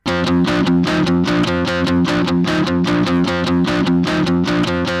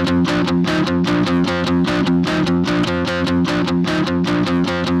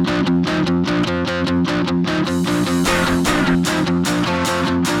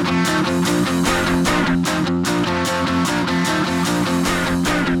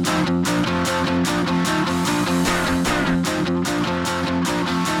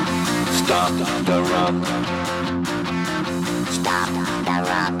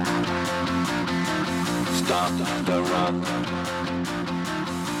stop the run.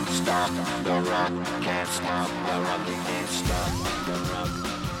 Stop the run. Can't stop the run. Can't stop the run.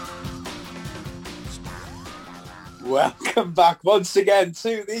 Welcome back once again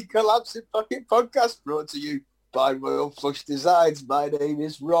to the Collapsing Pocket Podcast, brought to you by Royal Flush Designs. My name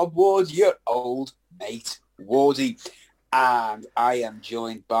is Rob Ward, your old mate Wardy, and I am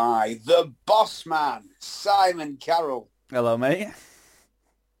joined by the boss man, Simon Carroll. Hello, mate.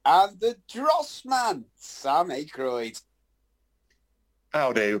 And the dross man, Sam Aykroyd.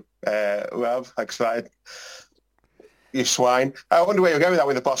 How do, Rob? Excited. You swine. I wonder where you're going with that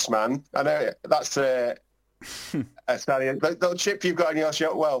with the boss man. I know that's a little chip you've got on your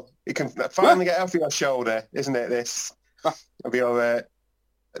shoulder. Well, you can finally get off your shoulder, isn't it, this? Of your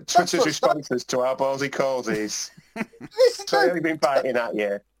Twitter's responses to our ballsy callsies. So you've been biting at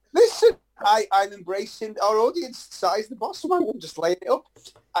you. Listen, I'm embracing our audience size. The boss man, I'm just laying it up.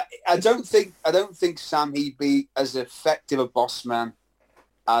 I don't think Sam, he'd be as effective a boss man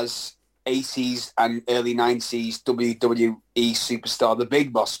as 80s and early 90s WWE superstar, the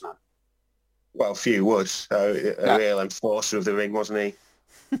Big Boss Man. Well, few would. A real enforcer of the ring, wasn't he?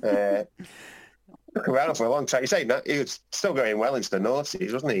 Around for a long time. You say that he was still going well into the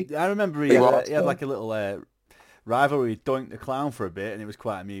noughties, wasn't he? I remember he had like a little rivalry with Doink the Clown for a bit, and it was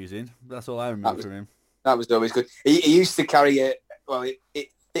quite amusing. That's all I remember from him. That was always good. He used to carry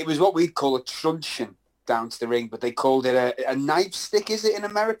it was what we'd call a truncheon down to the ring, but they called it a knife stick. Is it in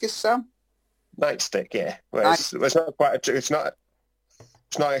America, Sam? Nightstick, yeah. Well, it's not quite. It's not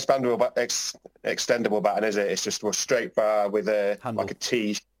expandable, but extendable baton, is it? It's just a straight bar with a handle. Like a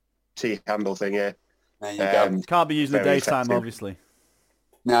T handle thing. Yeah. There you go. Can't be used in the daytime, effective. obviously.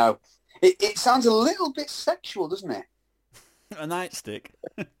 No, it sounds a little bit sexual, doesn't it? A nightstick.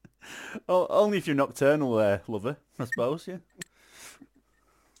 Only if you're nocturnal, lover, I suppose. Yeah.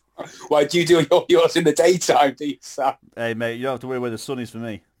 Why do you do yours in the daytime, do you, Sam? Hey, mate, you don't have to worry where the sun is for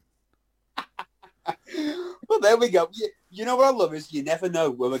me. Well, there we go. You know what I love is you never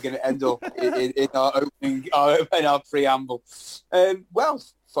know where we're going to end up in our opening, in our preamble. Well,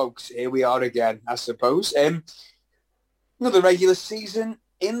 folks, here we are again, I suppose. Another regular season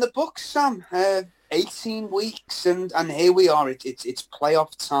in the books, Sam. 18 weeks, and here we are. It's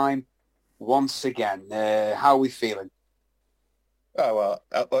playoff time once again. How are we feeling? Oh, well,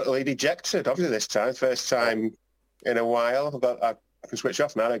 utterly dejected, obviously, this time. First time in a while. But I can switch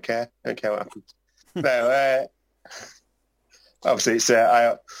off now. I don't care what happens. No, obviously, it's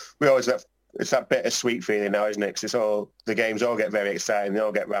that bittersweet feeling now, isn't it? 'Cause the games all get very exciting. They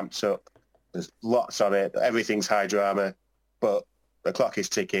all get ramped up. There's lots on it. Everything's high drama. But the clock is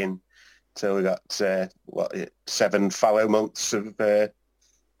ticking. So we got, 7 fallow months of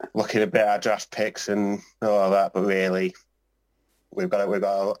looking a bit at draft picks and all that. But really... We've got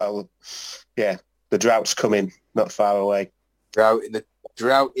the drought's coming, not far away. The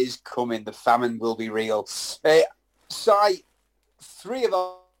drought is coming. The famine will be real. Si, 3 of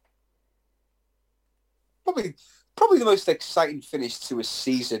our probably the most exciting finish to a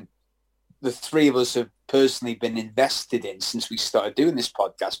season the 3 of us have personally been invested in since we started doing this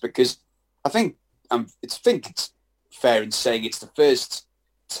podcast, because I think it's fair in saying it's the first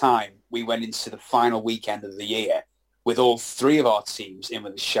time we went into the final weekend of the year with all 3 of our teams in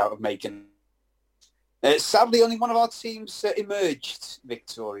with a shout of making. Sadly, only one of our teams emerged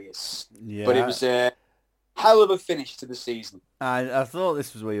victorious. Yeah. But it was a hell of a finish to the season. I thought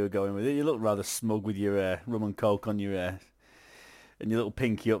this was where you were going with it. You looked rather smug with your rum and coke on your and your little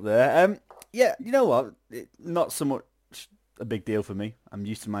pinky up there. Yeah, you know what? Not so much a big deal for me. I'm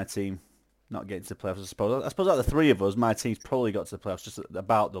used to my team not getting to the playoffs, I suppose. I suppose out of the 3 of us, my team's probably got to the playoffs just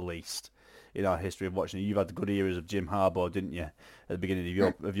about the least. In our history of watching it. You've had the good eras of Jim Harbaugh, didn't you, at the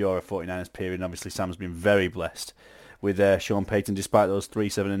beginning of your 49ers period, and obviously Sam's been very blessed with Sean Payton, despite those 3,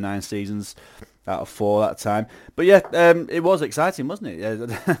 7 and 9 seasons out of 4 that time. But yeah, it was exciting, wasn't it?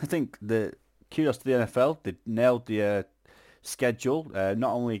 I think the kudos to the NFL. They nailed the schedule,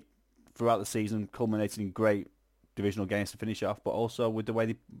 not only throughout the season, culminating in great divisional games to finish off, but also with the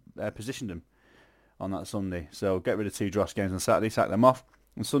way they positioned them on that Sunday. So get rid of 2 dross games on Saturday, sack them off.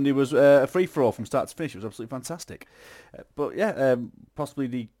 And Sunday was a free-for-all from start to finish. It was absolutely fantastic. But yeah, possibly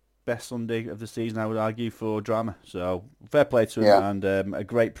the best Sunday of the season, I would argue, for drama. So fair play to him, and a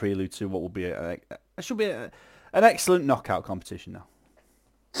great prelude to what will be an excellent knockout competition now.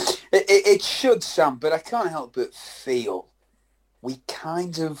 It should, Sam, but I can't help but feel we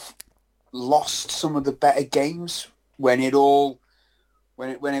kind of lost some of the better games when all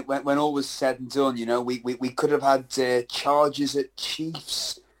was said and done. You know, we could have had Chargers at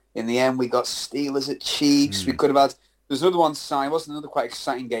Chiefs. In the end, we got Steelers at Chiefs. We could have had. There's another one. Wasn't another quite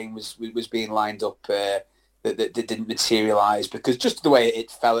exciting game was being lined up that didn't materialise, because just the way it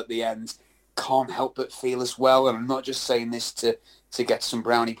fell at the end, can't help but feel as well, and I'm not just saying this to get some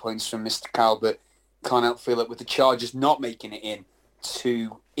brownie points from Mr. Cal, but can't help feel that with the Chargers not making it in,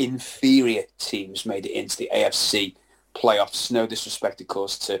 two inferior teams made it into the AFC playoffs. No disrespect, of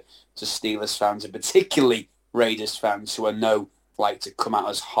course, to Steelers fans, and particularly Raiders fans, who I know like to come at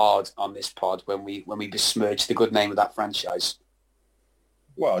us hard on this pod when we besmirch the good name of that franchise.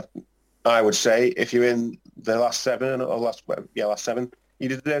 Well, I would say if you're in the last seven or last seven, you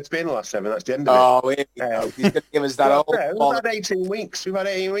deserve to be in the last seven. That's the end of it. Here we go. He's going to give us that no, old... we've had 18 weeks. We've had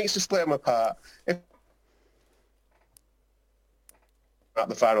 18 weeks to split them apart. At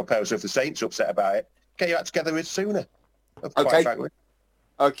the final post, if the Saints are upset about it, get you out together with sooner. Okay.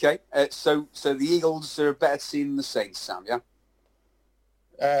 Okay. So the Eagles are a better team than the Saints, Sam, yeah?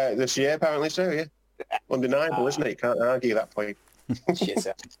 This year, apparently so, yeah. Undeniable, isn't it? You can't argue that point. Shit.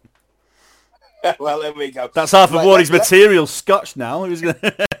 Well, there we go. That's half of Wardy's material. Scotch now.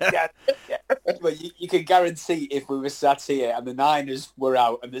 Yeah. Well, you can guarantee if we were sat here and the Niners were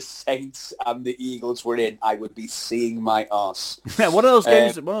out and the Saints and the Eagles were in, I would be seeing my arse. Yeah, one of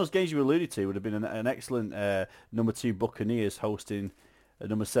those games you alluded to would have been an excellent number 2 Buccaneers hosting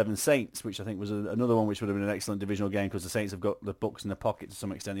number 7 Saints, which I think was another one which would have been an excellent divisional game, because the Saints have got the Bucs in their pocket to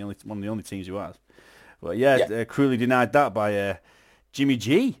some extent. One of the only teams who has. But cruelly denied that by Jimmy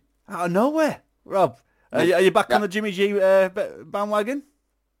G out of nowhere. Rob, are you back on the Jimmy G bandwagon?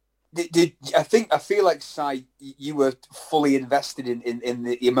 I feel like, Si, you were fully invested in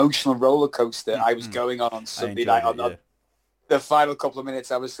the emotional roller coaster I was going on Sunday night. On the final couple of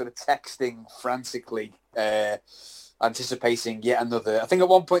minutes, I was sort of texting frantically, anticipating yet another. I think at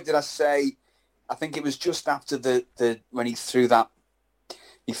one point did I say, I think it was just after the when he threw that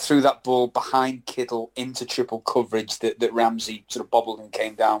ball behind Kittle into triple coverage that Ramsey sort of bobbled and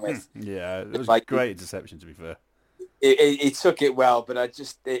came down with. Yeah, it was like great interception, to be fair. He took it well, but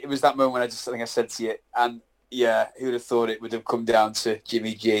it was that moment when I think I said to you, and yeah, who would have thought it would have come down to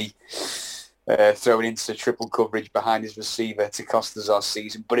Jimmy G throwing into triple coverage behind his receiver to cost us our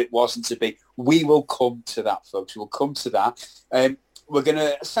season, but it wasn't to be. We will come to that, folks. We'll come to that. We're going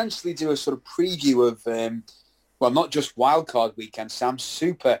to essentially do a sort of preview of, not just Wildcard Weekend, Sam,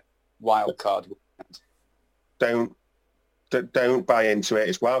 Super Wildcard Weekend. Don't buy into it.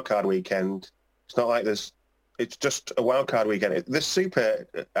 It's Wildcard Weekend. It's not like there's... It's just a wildcard weekend. This Super,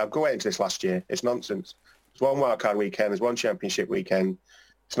 I'll go into this last year. It's nonsense. There's one wildcard weekend. There's one championship weekend.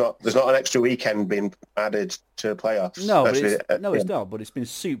 There's not an extra weekend being added to playoffs. No, it's not. But it's been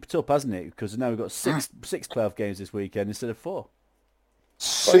souped up, hasn't it? Because now we've got six playoff games this weekend instead of 4.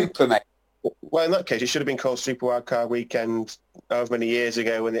 Super, mate. Well, in that case, it should have been called Super Wildcard Weekend however many years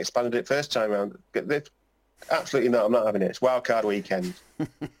ago when they expanded it first time around. Absolutely not. I'm not having it. It's Wildcard Weekend.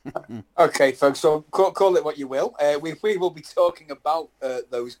 Okay, folks. So call it what you will. We will be talking about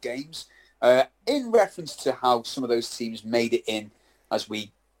those games in reference to how some of those teams made it in, as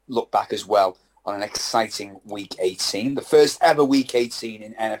we look back as well on an exciting Week 18. The first ever Week 18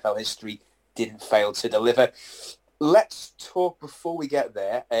 in NFL history didn't fail to deliver. Let's talk before we get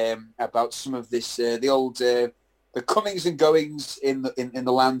there about some of this, the comings and goings in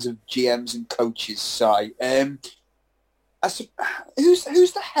the lands of GMs and coaches. Si,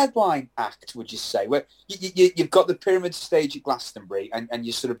 who's the headline act? Would you say? Where you've got the pyramid stage at Glastonbury, and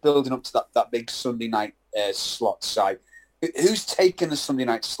you're sort of building up to that big Sunday night slot. Si, who's taken the Sunday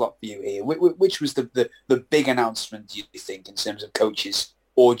night slot for you here? Which was the big announcement, do you think, in terms of coaches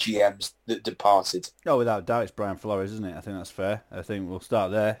or GMs that departed? Oh, without doubt, it's Brian Flores, isn't it? I think that's fair. I think we'll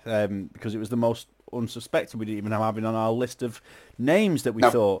start there because it was the most unsuspected we didn't even have on our list of names that we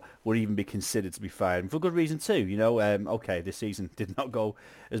thought would even be considered to be fired, and for good reason too. Okay, this season did not go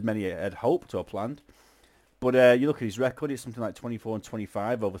as many had hoped or planned, but you look at his record; it's something like 24 and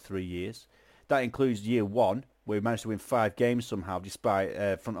 25 over 3 years. That includes year 1, where he managed to win 5 games somehow,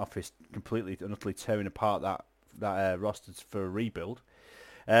 despite front office completely and utterly tearing apart that roster for a rebuild.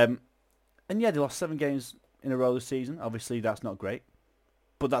 And yeah, they lost 7 games in a row this season. Obviously, that's not great.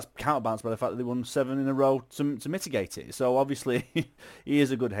 But that's counterbalanced by the fact that they won 7 in a row to mitigate it. So obviously, he is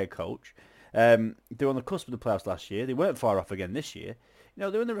a good head coach. They were on the cusp of the playoffs last year. They weren't far off again this year.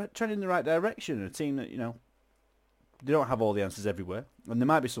 They're trending in the right direction. A team that, they don't have all the answers everywhere. And there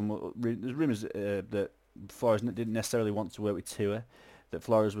might be there's rumours that Flores didn't necessarily want to work with Tua, that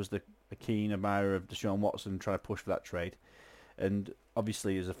Flores was a keen admirer of Deshaun Watson, trying to push for that trade. And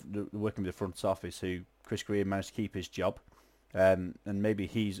obviously, as working with the front office, who Chris Greer managed to keep his job. And maybe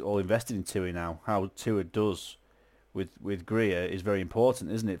he's all invested in Tua now. How Tua does with Greer is very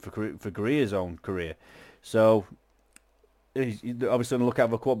important, isn't it, for Greer's own career? So he's obviously on the lookout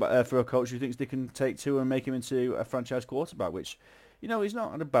for a quarterback, for a coach who thinks they can take two and make him into a franchise quarterback, which, he's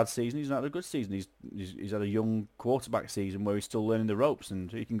not had a bad season, he's not had a good season. He's had a young quarterback season where he's still learning the ropes,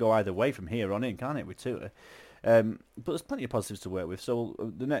 and he can go either way from here on in, can't it, with Tua? But there's plenty of positives to work with, so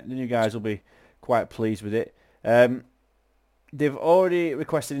the new guys will be quite pleased with it. They've already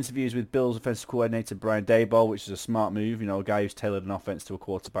requested interviews with Bills offensive coordinator Brian Daboll, which is a smart move, a guy who's tailored an offense to a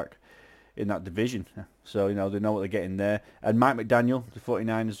quarterback in that division. So, they know what they're getting there. And Mike McDaniel, the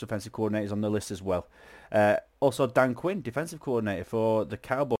 49ers offensive coordinator, is on the list as well. Also, Dan Quinn, defensive coordinator for the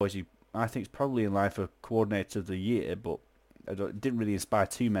Cowboys, who I think is probably in line for coordinator of the year, but it didn't really inspire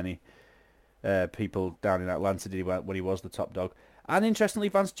too many people down in Atlanta, did he, when he was the top dog. And interestingly,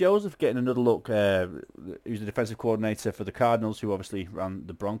 Vance Joseph getting another look, who's the defensive coordinator for the Cardinals, who obviously ran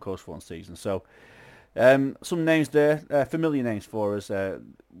the Broncos for one season. So, some names there, familiar names for us.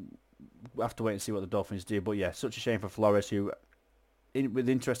 We'll have to wait and see what the Dolphins do. But yeah, such a shame for Flores, who, with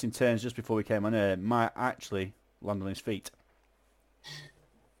interesting turns just before we came on air, might actually land on his feet.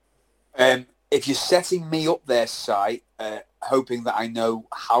 If you're setting me up there, Si, hoping that I know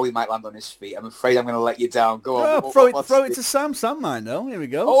how he might land on his feet, I'm afraid I'm going to let you down. Go on. Throw it to Sam. Sam might know. Here we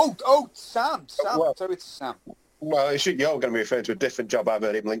go. Oh, Sam. Well, Throw it to Sam. Well, you're going to be referring to a different job I've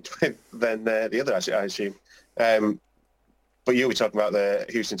heard him linked with than the other, I assume. But you were talking about the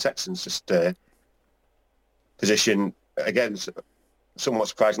Houston Texans, just position, again, somewhat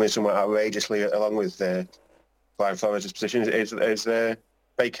surprisingly, somewhat outrageously, along with Brian Flores' position, is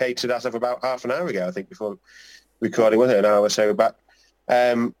vacated as of about half an hour ago, I think, before recording, wasn't it, an hour or so back.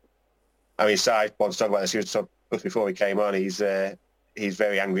 Si wants to talk about this. He was talking before we came on. He's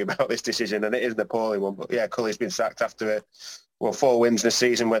very angry about this decision, and it is an appalling one. But yeah, Culley's been sacked after 4 wins in a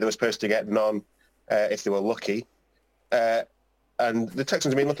season where they were supposed to get none if they were lucky. And the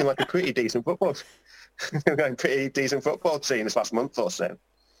Texans have been looking like a pretty decent football team this last month or so.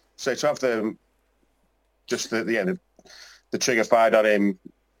 So to have them just the trigger fired on him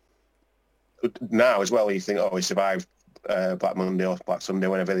now as well, you think, he survived Black Monday or Black Sunday,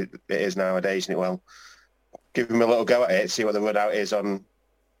 whenever it is nowadays, and give him a little go at it, see what the run out is on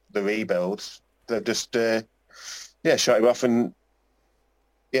the rebuilds. They've just shot him off and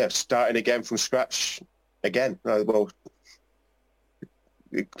starting again from scratch again.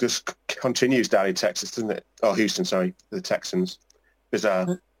 It just continues down in Texas, doesn't it? Oh, Houston, sorry, the Texans.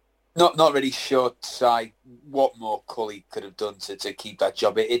 Bizarre. Not really sure, Si, what more Culley could have done to keep that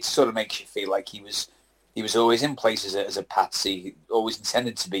job. It sort of makes you feel like he was always in place as a patsy, always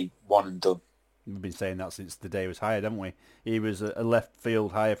intended to be one and done. We've been saying that since the day he was hired, haven't we? He was a left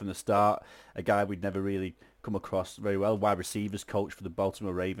field hire from the start, a guy we'd never really come across very well, wide receivers coach for the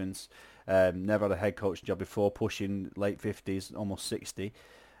Baltimore Ravens. Never had a head coach job before, pushing late 50s, almost 60.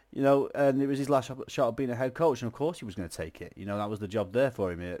 And it was his last shot of being a head coach, and of course he was going to take it. That was the job there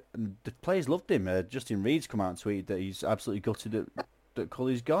for him. And the players loved him. Justin Reed's come out and tweeted that he's absolutely gutted that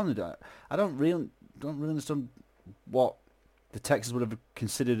Culley's gone. I don't really understand what the Texans would have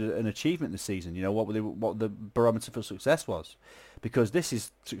considered an achievement this season. What the barometer for success was, because this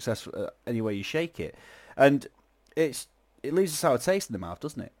is success any way you shake it, and it leaves a sour taste in the mouth,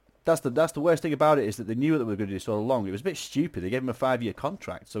 doesn't it? That's the worst thing about it, is that they knew what they were going to do so long. It was a bit stupid. They gave him a 5-year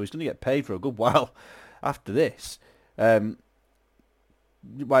contract, so he's going to get paid for a good while after this. Why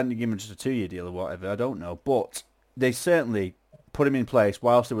didn't they give him just a 2-year deal or whatever? I don't know. But they certainly put him in place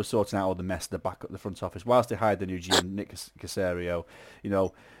whilst they were sorting out all the mess at the front office, whilst they hired the new GM, Nick Caserio.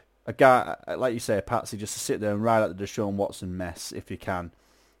 A guy, like you say, a patsy, just to sit there and ride out the Deshaun Watson mess if you can.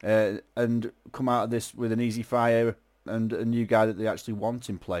 And come out of this with an easy fire and a new guy that they actually want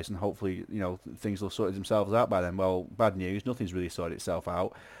in place, and hopefully, things will sort themselves out by then. Well, bad news, nothing's really sorted itself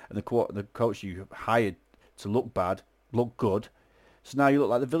out, and the coach you hired to look bad, look good, so now you look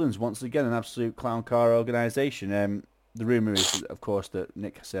like the villains once again, an absolute clown car organisation. The rumour is, of course, that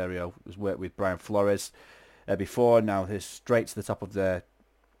Nick Caserio has worked with Brian Flores before, now he's straight to the top of their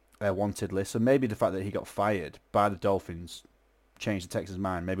wanted list, so maybe the fact that he got fired by the Dolphins changed the Texans'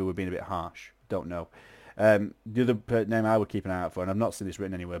 mind. Maybe we're being a bit harsh, don't know. The other name I would keep an eye out for, and I've not seen this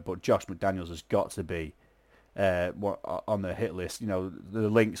written anywhere, but Josh McDaniels has got to be on the hit list. The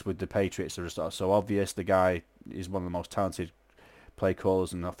links with the Patriots are so obvious. The guy is one of the most talented play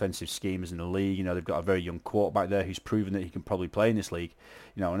callers and offensive schemers in the league. They've got a very young quarterback there who's proven that he can probably play in this league.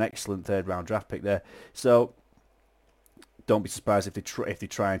 An excellent 3rd-round draft pick there. So don't be surprised if they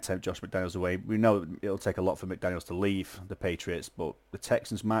try and tempt Josh McDaniels away. We know it'll take a lot for McDaniels to leave the Patriots, but the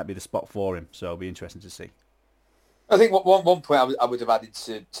Texans might be the spot for him, so it'll be interesting to see. I think one point I would have added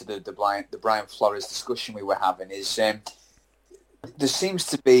to the Brian Flores discussion we were having is there seems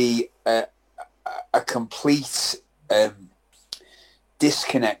to be a complete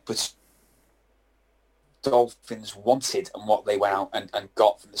disconnect between Dolphins wanted and what they went out and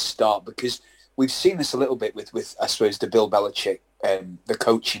got from the start, because we've seen this a little bit with I suppose the Bill Belichick the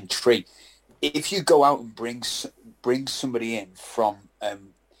coaching tree. If you go out and bring somebody in from the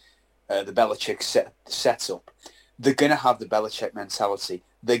Belichick setup, they're going to have the Belichick mentality.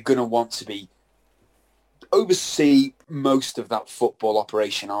 They're going to want to oversee most of that football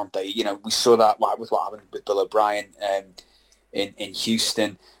operation, aren't they? You know, we saw that with what happened with Bill O'Brien in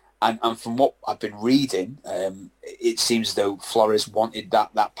Houston. And from what I've been reading, it seems as though Flores wanted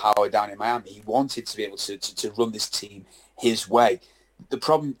that power down in Miami. He wanted to be able to run this team his way. The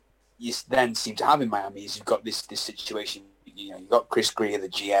problem you then seem to have in Miami is you've got this situation. You know, you've got Chris Greer, the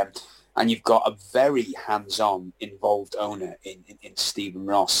GM, and you've got a very hands-on, involved owner in Stephen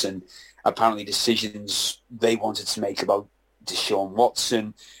Ross. And apparently decisions they wanted to make about Deshaun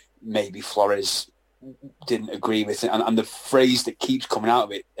Watson, maybe Flores didn't agree with it, and the phrase that keeps coming out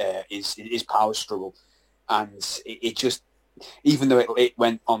of it is power struggle, and it just, even though it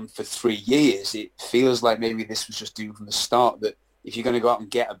went on for 3 years, it feels like maybe this was just due from the start, that if you're going to go out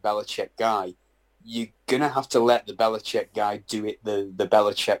and get a Belichick guy, you're going to have to let the Belichick guy do it the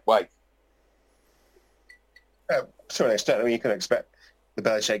Belichick way. To an extent, I mean, you can expect the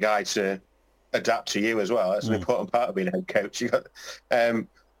Belichick guy to adapt to you as well. That's an important part of being a head coach. You got,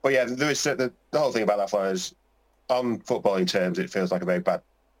 but yeah, there is the whole thing about that Flores, on footballing terms, it feels like a very bad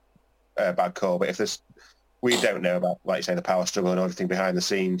call. But if there's, we don't know about, like you say, the power struggle and everything behind the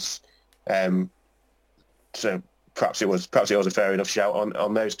scenes. So perhaps it was a fair enough shout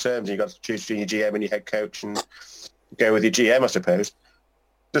on those terms. You got to choose between your GM and your head coach and go with your GM, I suppose.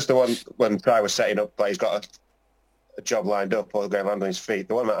 Just the one when Ty was setting up, like he's got a job lined up or going to land on his feet.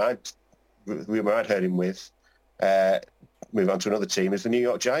 The one that I'd heard him with. Move on to another team is the New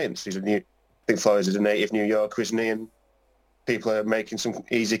York Giants. I think Flores is a native New Yorker, isn't he? And people are making some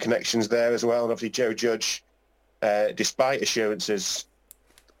easy connections there as well. And obviously Joe Judge, despite assurances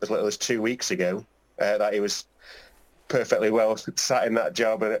as little as 2 weeks ago that he was perfectly well sat in that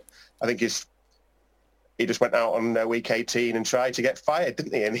job, and I think he just went out on week 18 and tried to get fired,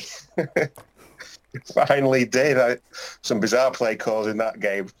 didn't he? And he finally did. Some bizarre play calls in that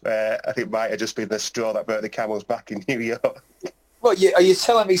game. I think might have just been the straw that broke the camel's back in New York. Well, are you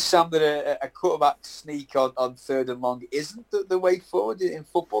telling me, Sam, that a quarterback sneak on third and long isn't the way forward in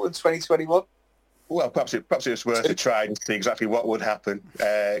football in 2021? Well, perhaps it's worth a try and see exactly what would happen.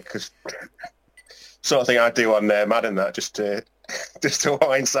 Because sort of thing I do on Madden, that just to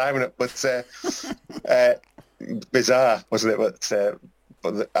wind Simon up. But bizarre, wasn't it?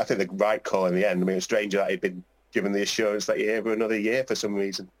 But I think the right call in the end. I mean, it was strange that he'd been given the assurance that you're here for another year for some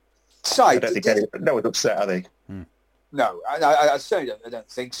reason. I don't think no one's upset, are they? No, I certainly don't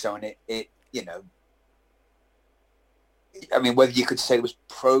think so. And it you know, I mean, whether you could say it was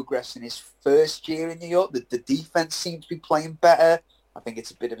progress in his first year in New York, the defense seemed to be playing better. I think it's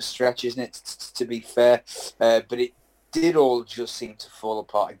a bit of a stretch, isn't it, to be fair? But it did all just seem to fall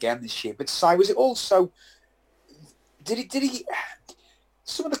apart again this year. But Si, was it also? Did he?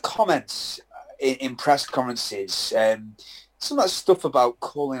 Some of the comments in press conferences, some of that stuff about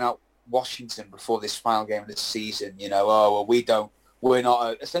calling out Washington before this final game of the season, you know, we're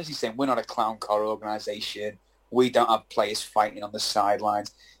not, essentially saying we're not a clown car organisation. We don't have players fighting on the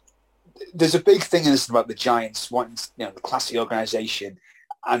sidelines. There's a big thing in this about the Giants wanting, you know, the classy organisation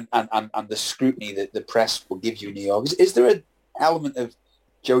and the scrutiny that the press will give you in New York. Is there an element of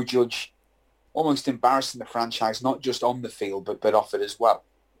Joe Judge almost embarrassing the franchise, not just on the field, but off it as well?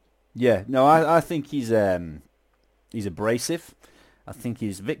 Yeah, no, I think he's abrasive. I think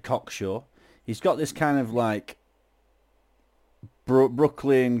he's Vic Cockshaw. He's got this kind of like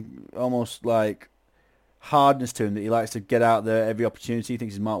Brooklyn, almost like hardness to him, that he likes to get out there every opportunity. He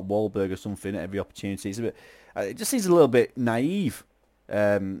thinks he's Mark Wahlberg or something at every opportunity. It's a bit, it just seems a little bit naive.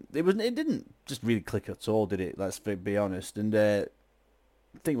 It didn't just really click at all, did it? Let's be honest. And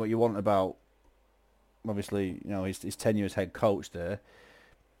think what you want about, obviously, you know, his tenure as head coach there.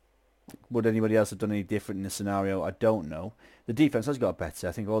 Would anybody else have done any different in this scenario? I don't know. The defense has got better.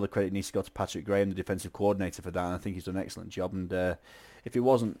 I think all the credit needs to go to Patrick Graham, the defensive coordinator, for that. And I think he's done an excellent job. And if it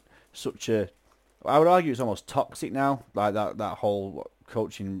wasn't such a, I would argue it's almost toxic now, like that whole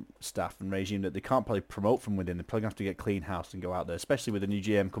coaching staff and regime, that they can't probably promote from within. They're probably going to have to get clean house and go out there, especially with the new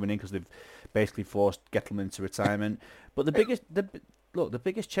GM coming in, because they've basically forced Gettleman into retirement. But the biggest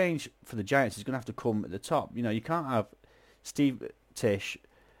change for the Giants is going to have to come at the top. You know, you can't have Steve Tisch,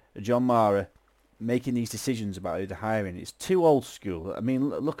 John Mara making these decisions about who they're hiring. It's too old school. I mean,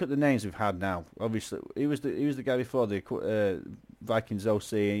 look at the names we've had now. Obviously, he was the guy before, the Vikings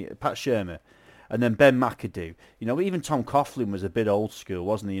OC, Pat Shermer. And then Ben McAdoo. Even Tom Coughlin was a bit old school,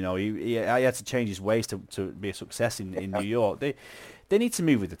 wasn't he? He had to change his ways to be a success in New York. They need to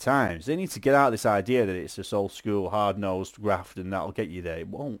move with the times. They need to get out of this idea that it's this old school, hard-nosed graft and that'll get you there. It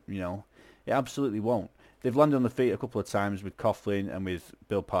won't, It absolutely won't. They've landed on the feet a couple of times with Coughlin and with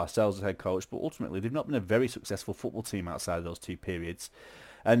Bill Parcells as head coach, but ultimately they've not been a very successful football team outside of those two periods.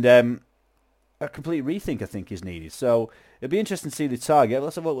 And a complete rethink, I think, is needed. So it'll be interesting to see the target.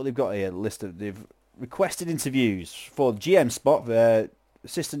 Let's have a look what they've got here. They've requested interviews for the GM spot.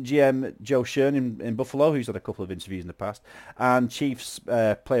 Assistant GM Joe Shern in Buffalo, who's had a couple of interviews in the past, and Chiefs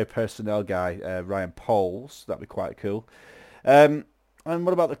player personnel guy Ryan Poles. That'd be quite cool. And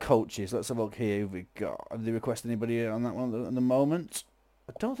what about the coaches? Let's have a look here. Who we got? Have they requested anybody on that one at the moment?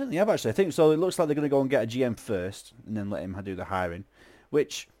 I don't think they have, actually. I think so. It looks like they're going to go and get a GM first and then let him do the hiring,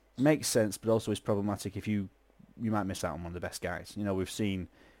 which makes sense, but also is problematic if you might miss out on one of the best guys.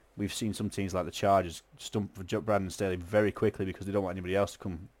 We've seen some teams like the Chargers stump for Brandon Staley very quickly because they don't want anybody else to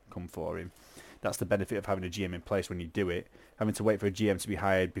come for him. That's the benefit of having a GM in place when you do it. Having to wait for a GM to be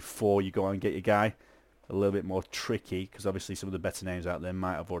hired before you go and get your guy, a little bit more tricky because obviously some of the better names out there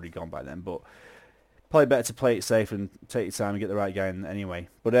might have already gone by then. But probably better to play it safe and take your time and get the right guy in anyway.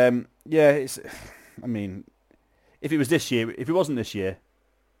 But if it was this year, if it wasn't this year,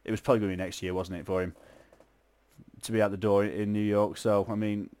 it was probably going to be next year, wasn't it, for him to be out the door in New York? So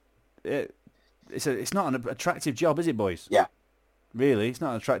it's not an attractive job, is it, boys? Yeah. Really, it's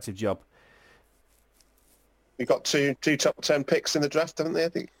not an attractive job. We've got two top 10 picks in the draft, haven't they, I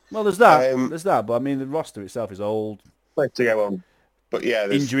think? Well, there's that. But, the roster itself is old. Like to go on. But, yeah,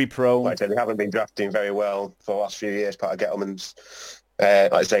 injury prone. Like I said, they haven't been drafting very well for the last few years, part of Gettleman's,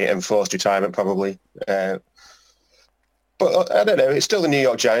 like I say, enforced retirement, probably. But, I don't know, it's still the New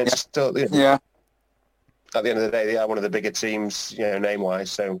York Giants. Still, yeah. At the end of the day, they are one of the bigger teams,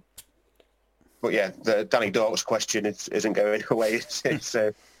 name-wise, so... But yeah, the Danny Dork's question isn't going away, is it?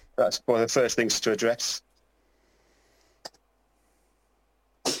 So that's one of the first things to address.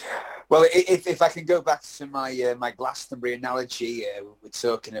 Well, if I can go back to my Glastonbury analogy, we're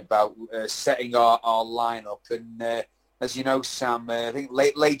talking about setting our lineup, and as you know, Sam, I think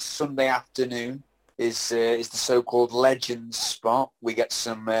late Sunday afternoon is the so-called Legends spot. We get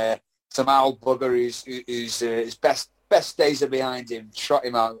some old bugger who's his best days are behind him, trot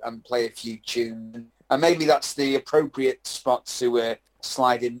him out and play a few tunes. And maybe that's the appropriate spot to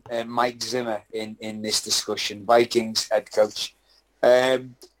slide in Mike Zimmer in this discussion, Vikings head coach,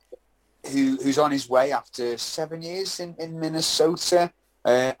 who's on his way after 7 years in Minnesota.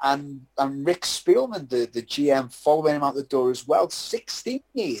 And Rick Spielman, the GM, following him out the door as well. 16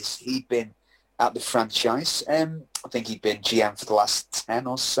 years he'd been at the franchise. I think he'd been GM for the last 10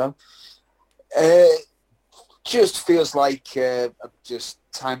 or so. Just feels like just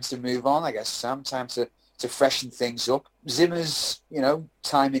time to move on, I guess, Sam. Time to freshen things up. Zimmer's,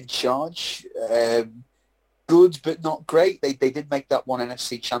 time in charge. Good, but not great. They did make that one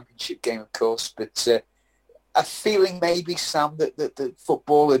NFC Championship game, of course, but a feeling maybe, Sam, that the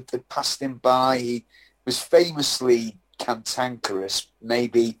football had passed him by. He was famously cantankerous.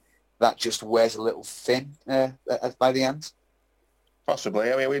 Maybe that just wears a little thin by the end.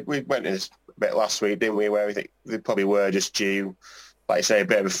 Possibly. I mean, we went in this bit last week, didn't we, where we think they probably were just due, like you say, a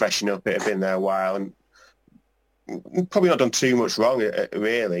bit of a freshen up. It had been there a while and probably not done too much wrong,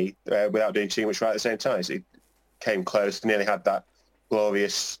 really, without doing too much right at the same time. So it came close, nearly had that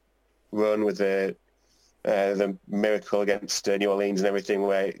glorious run with the miracle against New Orleans and everything,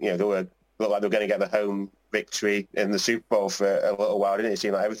 where they looked like they were going to get the home victory in the Super Bowl for a little while, didn't it? It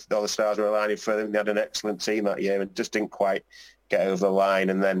seemed like all the stars were aligning for them. They had an excellent team that year and just didn't quite get over the line.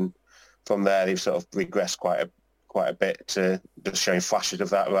 And then from there, they've sort of regressed quite a bit to just showing flashes of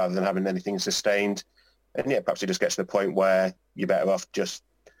that rather than having anything sustained. And yeah, perhaps it just gets to the point where you're better off just,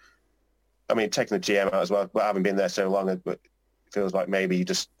 taking the GM out as well, but having been there so long, it feels like maybe you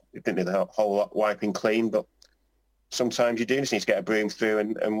didn't need the whole lot wiping clean, but sometimes you do just need to get a broom through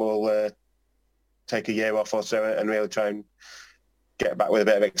and we'll take a year off or so and really try and get back with a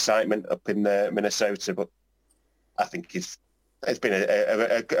bit of excitement up in Minnesota. But I think it's been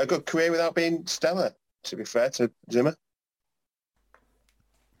a good career without being stellar, to be fair to Zimmer.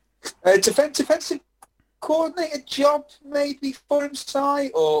 Defensive coordinator job maybe for him,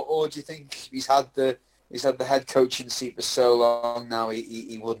 Si, or do you think he's had the head coaching seat for so long now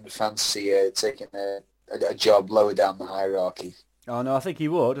he wouldn't fancy taking a job lower down the hierarchy? Oh no, I think he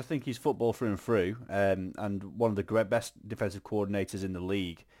would. I think he's football through and through, and one of the best defensive coordinators in the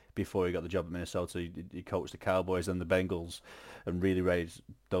league. Before he got the job at Minnesota, he coached the Cowboys and the Bengals and really raised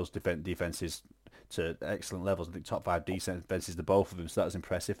those defenses to excellent levels. I think top 5 defenses, the both of them, so that was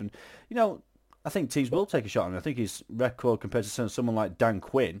impressive. And, I think teams will take a shot on him. I think his record compared to someone like Dan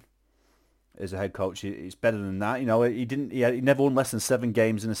Quinn as a head coach is better than that. You know, he never won less than 7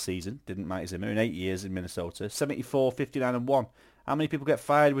 games in a season, didn't Mike Zimmer, in 8 years in Minnesota. 74, 59 and 1. How many people get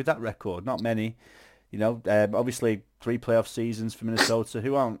fired with that record? Not many. You know, obviously 3 playoff seasons for Minnesota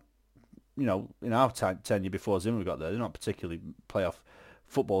who aren't, you know, in our tenure before Zimmer got there, they're not particularly playoff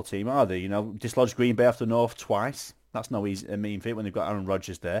football team, are they? You know, dislodged Green Bay after North twice. That's no easy mean feat when they've got Aaron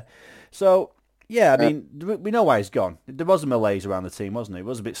Rodgers there. So, yeah, I mean, we know why he's gone. There was a malaise around the team, wasn't it? It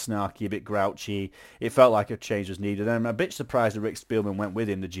was a bit snarky, a bit grouchy. It felt like a change was needed. And I'm a bit surprised that Rick Spielman went with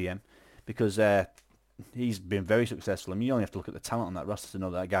him, the GM, because he's been very successful. I mean, you only have to look at the talent on that roster to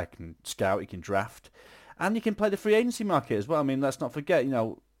know that guy can scout, he can draft, and he can play the free agency market as well. I mean, let's not forget, you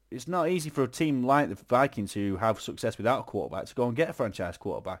know, it's not easy for a team like the Vikings who have success without a quarterback to go and get a franchise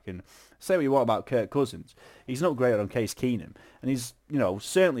quarterback. And say what you want about Kirk Cousins, he's not great on Case Keenum, and he's, you know,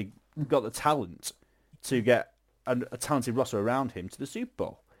 certainly got the talent to get a talented roster around him to the Super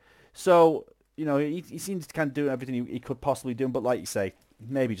Bowl. So, you know, he seems to kind of do everything he could possibly do. But like you say,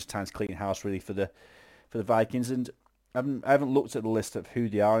 maybe just time to clean house really for the Vikings. And I haven't looked at the list of who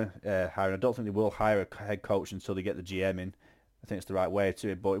they are hiring. I don't think they will hire a head coach until they get the GM in. I think it's the right way to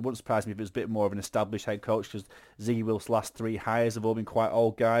it, but it wouldn't surprise me if it was a bit more of an established head coach, because Ziggy Wills' last 3 hires have all been quite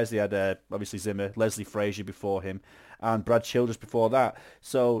old guys. They had obviously Zimmer, Leslie Frazier before him, and Brad Childress before that.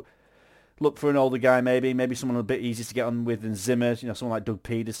 So look for an older guy, maybe someone a bit easier to get on with than Zimmer. You know, someone like Doug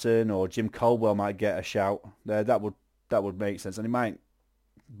Peterson or Jim Caldwell might get a shout. That would make sense, and it might.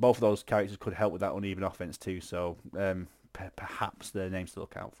 Both of those characters could help with that uneven offense too. So perhaps they're names to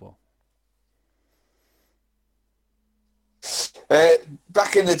look out for.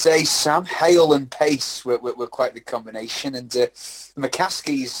 Back in the day, Sam, Hale and Pace were quite the combination, and the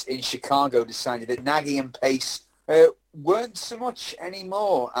McCaskies in Chicago decided that Nagy and Pace weren't so much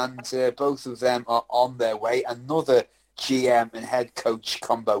anymore, and both of them are on their way. Another GM and head coach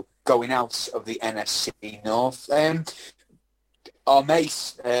combo going out of the NFC North. Our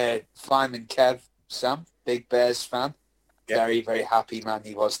mate, Fireman Kev, Sam, big Bears fan. Yep. Very, very happy man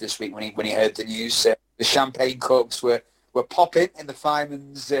he was this week when he heard the news. The champagne corks were popping in the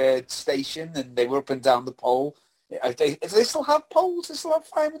fireman's station, and they were up and down the pole. If they still have poles, they still have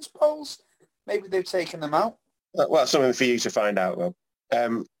fireman's poles. Maybe they've taken them out. Well, something for you to find out, Rob.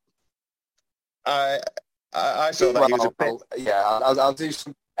 I saw that he was a bit... Yeah, I'll do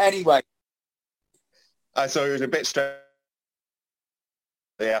some... Anyway. I saw he was a bit stressed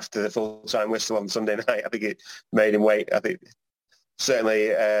after the full-time whistle on Sunday night. I think it made him wait. I think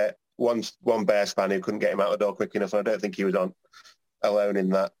certainly... One Bears fan who couldn't get him out the door quick enough. I don't think he was alone in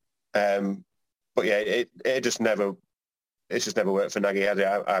that. But yeah, it just never worked for Nagy.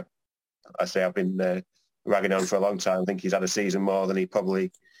 I say I've been ragging on for a long time. I think he's had a season more than he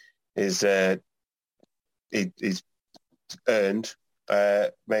probably is. He's earned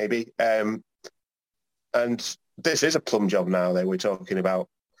maybe. And this is a plum job now. That we're talking about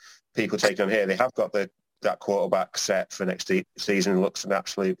people taking on here. They have got that quarterback set for next season. Looks an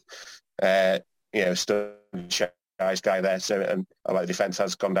absolute, nice guy there. So, and like the defense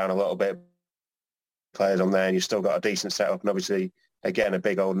has gone down a little bit. Players on there, and you've still got a decent setup. And obviously, again, a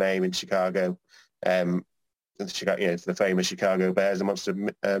big old name in Chicago. The famous Chicago Bears, the monster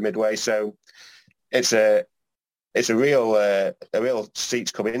Midway. So, it's a real seat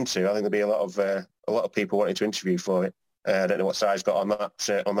to come into. I think there'll be a lot of people wanting to interview for it. I don't know what Si's got on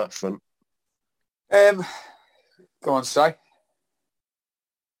that front. Go on, Si.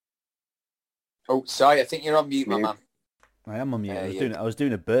 Oh, Si, I think you're on mute, my man. I am on mute. I was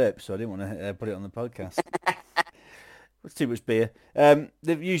doing a burp, so I didn't want to put it on the podcast. It's too much beer. The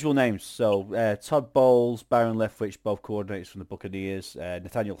usual names. So Todd Bowles, Byron Leftwich, both coordinators from the Buccaneers.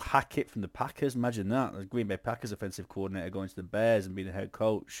 Nathaniel Hackett from the Packers. Imagine that. The Green Bay Packers offensive coordinator going to the Bears and being a head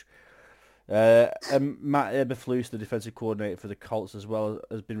coach. And Matt Eberflus, the defensive coordinator for the Colts as well,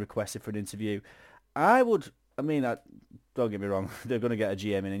 has been requested for an interview. Don't get me wrong, they're going to get a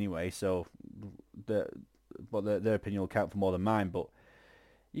GM in anyway, so their opinion will count for more than mine. But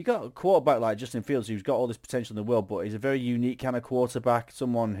you got a quarterback like Justin Fields, who's got all this potential in the world, but he's a very unique kind of quarterback,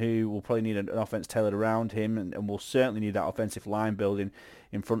 someone who will probably need an offense tailored around him, and will certainly need that offensive line building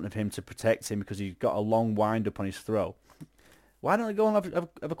in front of him to protect him, because he's got a long wind-up on his throw. Why don't I go and have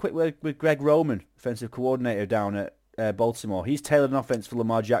a quick word with Greg Roman, offensive coordinator down at Baltimore? He's tailored an offense for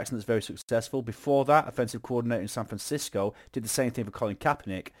Lamar Jackson that's very successful. Before that, offensive coordinator in San Francisco did the same thing for Colin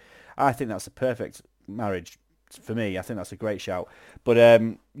Kaepernick. I think that's a perfect marriage for me. I think that's a great shout. But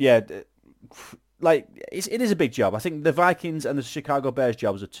it is a big job. I think the Vikings and the Chicago Bears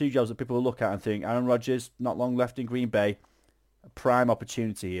jobs are two jobs that people will look at and think, Aaron Rodgers, not long left in Green Bay. a prime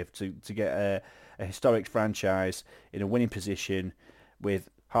opportunity here to get a historic franchise in a winning position with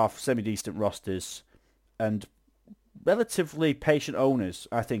half semi-decent rosters and relatively patient owners.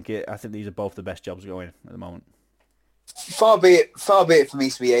 I think these are both the best jobs going at the moment. Far be it for me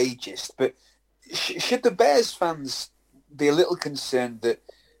to be ageist, but should the Bears fans be a little concerned that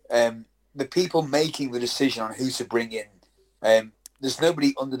the people making the decision on who to bring in, there's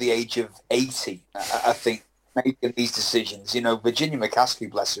nobody under the age of 80, I think, making these decisions. You know, Virginia McCaskey,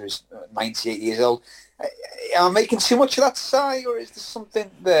 bless her, is 98 years old. Am I making too much of that, Si, or is there something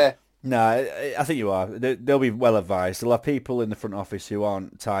there? No, I think you are. They'll be well advised. There'll have people in the front office who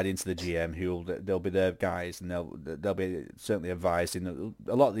aren't tied into the GM they'll be their guys, and they'll be certainly advised. In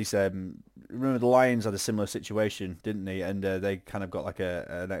a lot of these, remember the Lions had a similar situation, didn't they? And they kind of got like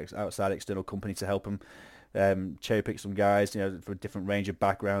an outside external company to help them cherry pick some guys, you know, for a different range of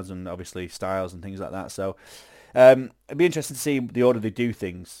backgrounds and obviously styles and things like that. So it'd be interesting to see the order they do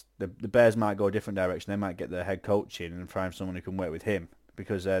things. The Bears might go a different direction. They might get their head coach in and find someone who can work with him,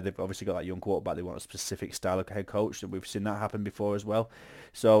 because they've obviously got that young quarterback. They want a specific style of head coach. We've seen that happen before as well.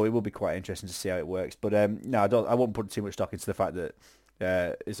 So it will be quite interesting to see how it works. But no, I won't put too much stock into the fact that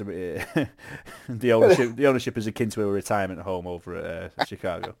the ownership is akin to a retirement home over at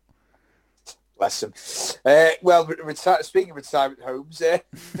Chicago. Bless him. Well, speaking of retirement homes, I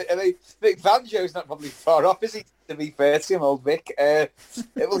mean, Vic Fangio's not probably far off, is he? To be fair to him, old Vic.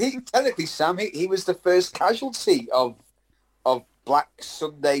 Well, he technically, Sam, he was the first casualty of Black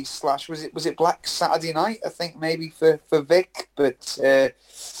Sunday / was it Black Saturday night? I think maybe for Vic, but the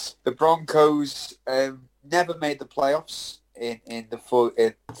Broncos never made the playoffs in the 4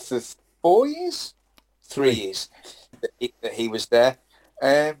 years, 3 years that he was there.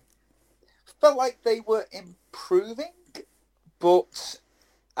 Felt like they were improving, but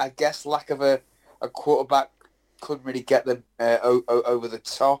I guess lack of a quarterback couldn't really get them over the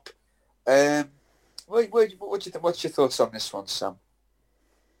top. What's your thoughts on this one, Sam?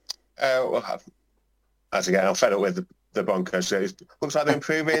 Well, as again, I'm fed up with the Broncos. So it looks like they're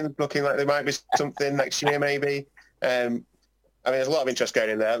improving, looking like they might be something next year, maybe. I mean, there's a lot of interest going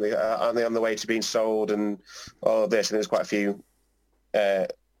in there. Aren't they on the way to being sold and all of this? And there's quite a few. There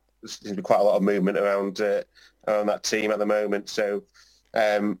seems to be quite a lot of movement around that team at the moment. So,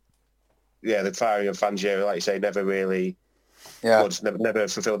 the firing of Fangio, like you say, never really. Yeah. Never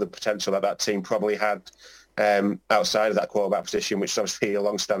fulfilled the potential that team probably had outside of that quarterback position, which is obviously a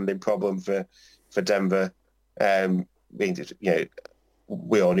long-standing problem for Denver. We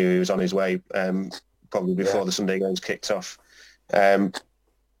all knew he was on his way probably before the Sunday games kicked off. I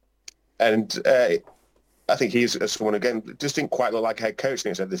think he's someone, again, just didn't quite look like a head coach. I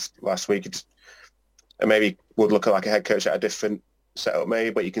think I said this last week. And maybe would look like a head coach at a different setup, maybe,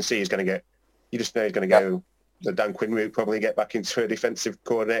 but you can see you just know he's going to go the Dan Quinn route, probably get back into a defensive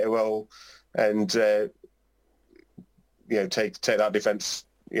coordinator role and, take that defense,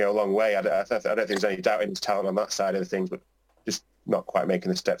 a long way. I don't think there's any doubt in his talent on that side of the things, but just not quite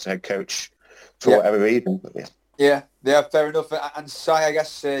making the step to head coach for whatever reason. But Yeah, fair enough. And Si, I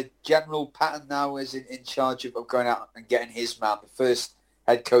guess General Patton now is in charge of going out and getting his man, the first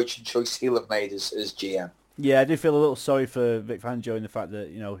head coaching choice he'll have made as GM. Yeah, I do feel a little sorry for Vic Fangio in the fact that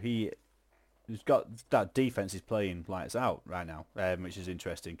he's got that defense is playing lights out right now, which is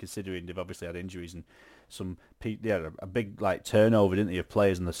interesting considering they've obviously had injuries and a big turnover, didn't they, of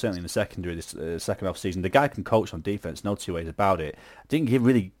players, and certainly in the secondary this second half season. The guy can coach on defense, no two ways about it. Didn't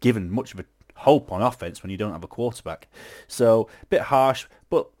really given much of a hope on offense when you don't have a quarterback. So a bit harsh,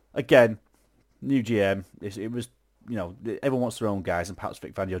 but again, new GM. It was everyone wants their own guys, and perhaps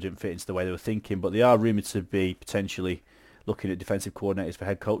Vic Fangio didn't fit into the way they were thinking. But they are rumoured to be potentially looking at defensive coordinators for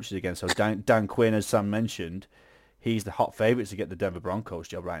head coaches again. So Dan Quinn, as Sam mentioned, he's the hot favourite to get the Denver Broncos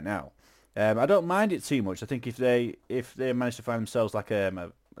job right now. I don't mind it too much. I think if they manage to find themselves like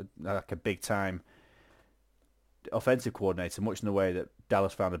a big time offensive coordinator, much in the way that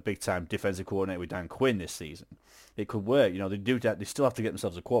Dallas found a big time defensive coordinator with Dan Quinn this season, it could work. They still have to get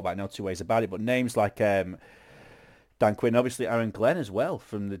themselves a quarterback, no two ways about it. But names like Dan Quinn, obviously Aaron Glenn as well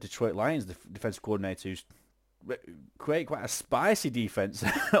from the Detroit Lions, the defensive coordinator who's create quite a spicy defense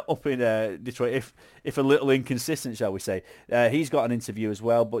up in Detroit, if a little inconsistent, shall we say. He's got an interview as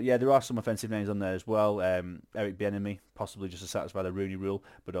well, but yeah, there are some offensive names on there as well. Eric Bieniemy, possibly just to satisfy the Rooney Rule,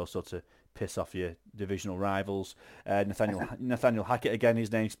 but also to piss off your divisional rivals. Nathaniel Hackett, again,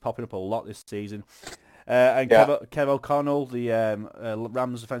 his name's popping up a lot this season. Kev O'Connell, the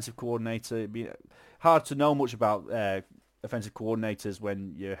Rams offensive coordinator. It'd be hard to know much about offensive coordinators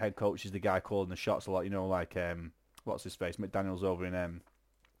when your head coach is the guy calling the shots a lot. Like what's his face, McDaniel's over in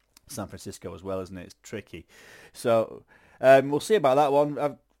San Francisco as well, isn't it? It's tricky. So We'll see about that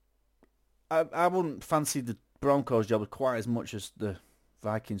one. I wouldn't fancy the Broncos job quite as much as the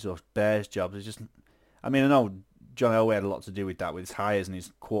Vikings or Bears jobs. It's just, I mean, I know John Elway had a lot to do with that, with his hires and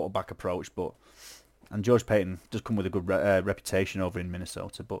his quarterback approach, and George Payton does come with a good reputation over in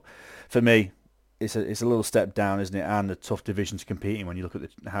Minnesota. But for me, it's a little step down, isn't it? And a tough division to compete in when you look at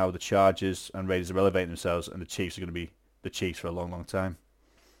how the Chargers and Raiders are elevating themselves, and the Chiefs are going to be the Chiefs for a long, long time.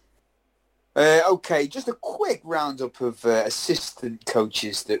 Okay, just a quick roundup of assistant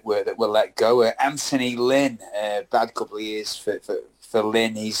coaches that were let go. Anthony Lynn, bad couple of years for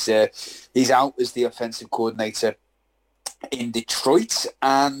Lynn. He's out as the offensive coordinator in Detroit,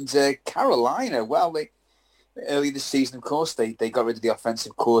 and Carolina. Well, early this season, of course, they got rid of the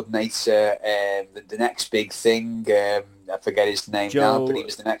offensive coordinator. The next big thing, I forget his name now, but he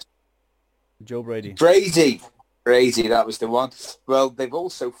was the next. Joe Brady. Brady, that was the one. Well, they've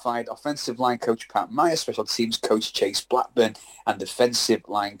also fired offensive line coach Pat Meyer, special teams coach Chase Blackburn, and defensive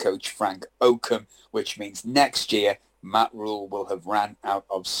line coach Frank Oakham, which means next year Matt Rule will have ran out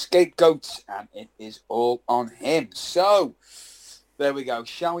of scapegoats, and it is all on him. So, there we go.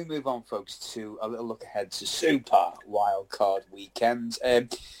 Shall we move on, folks, to a little look ahead to Super Wildcard Weekend?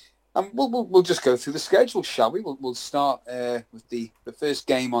 And we'll just go through the schedule, shall we? We'll start with the first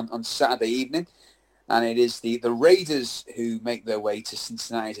game on Saturday evening. And it is the Raiders who make their way to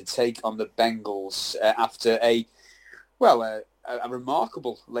Cincinnati to take on the Bengals after a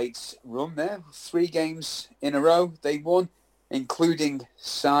remarkable late run there. 3 games in a row they won, including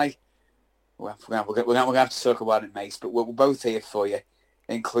Cy. Well, we're going to have to talk about it, mate, but we're both here for you,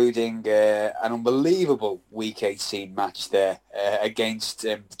 including an unbelievable Week 18 match there against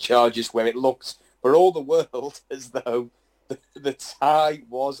the Chargers, where it looked for all the world as though the tie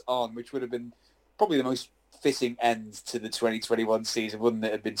was on, which would have been probably the most fitting end to the 2021 season, wouldn't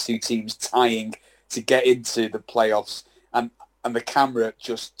it have been, 2 teams tying to get into the playoffs, and the camera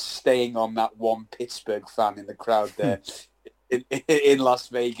just staying on that one Pittsburgh fan in the crowd there in Las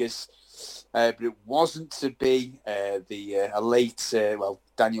Vegas. But it wasn't to be. A late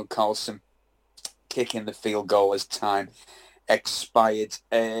Daniel Carlson kicking the field goal as time expired.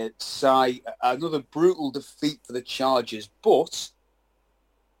 Another brutal defeat for the Chargers, but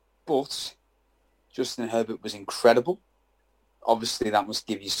Justin Herbert was incredible. Obviously, that must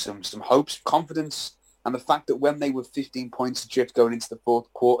give you some hopes, confidence, and the fact that when they were 15 points adrift going into the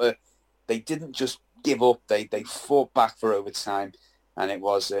fourth quarter, they didn't just give up. They fought back for overtime, and it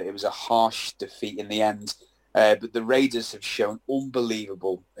was a harsh defeat in the end. But the Raiders have shown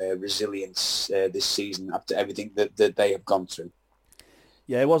unbelievable resilience this season after everything that they have gone through.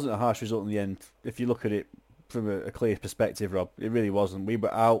 Yeah, it wasn't a harsh result in the end. If you look at it from a clear perspective, Rob, it really wasn't. We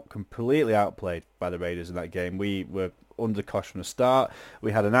were completely outplayed by the Raiders in that game. We were under cosh from the start.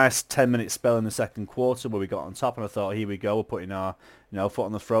 We had a nice 10-minute spell in the second quarter where we got on top, and I thought, here we go, we're putting our foot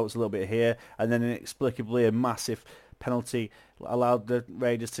on the throats a little bit here, and then inexplicably a massive penalty allowed the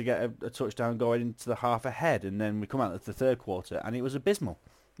Raiders to get a touchdown going into the half ahead, and then we come out of the third quarter, and it was abysmal.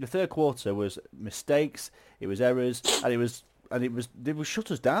 The third quarter was mistakes, it was errors, and it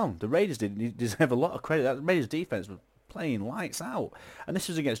shut us down. The Raiders didn't deserve a lot of credit. The Raiders defense was playing lights out, and this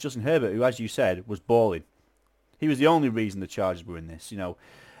was against Justin Herbert, who, as you said, was balling. He was the only reason the Chargers were in this,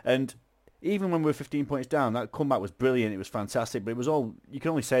 and even when we were 15 points down, that comeback was brilliant. It was fantastic, but it was all, you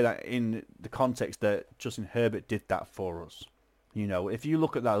can only say that in the context that Justin Herbert did that for us. If you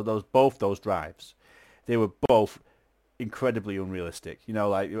look at both those drives, they were both incredibly unrealistic.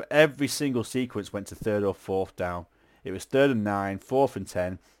 Every single sequence went to third or fourth down. It was 3rd and 9, 4th and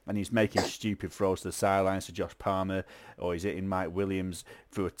 10, and he's making stupid throws to the sidelines to Josh Palmer, or he's hitting Mike Williams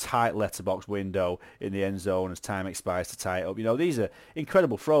through a tight letterbox window in the end zone as time expires to tie it up. These are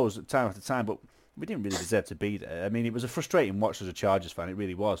incredible throws time after time, but we didn't really deserve to be there. I mean, it was a frustrating watch as a Chargers fan. It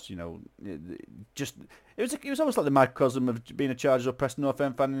really was. It was almost like the microcosm of being a Chargers or Preston North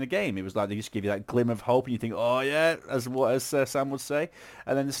End fan in the game. It was like they just give you that glimmer of hope, and you think, oh yeah, as Sam would say,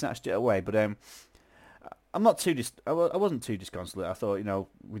 and then they snatched it away. But I wasn't too disconsolate. I thought,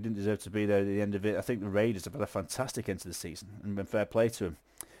 we didn't deserve to be there at the end of it. I think the Raiders have had a fantastic end to the season, and been fair play to them.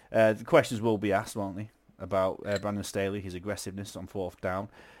 The questions will be asked, won't they, about Brandon Staley, his aggressiveness on 4th down.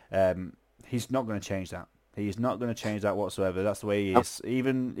 He's not going to change that. He's not going to change that whatsoever. That's the way he is.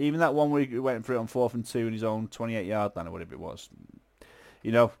 Even that one where he went for it on 4th and 2 in his own 28-yard line or whatever it was.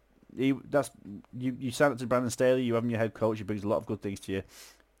 You sign up to Brandon Staley. You have him your head coach. He brings a lot of good things to you.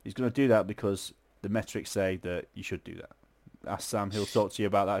 He's going to do that because the metrics say that you should do that. Ask Sam, he'll talk to you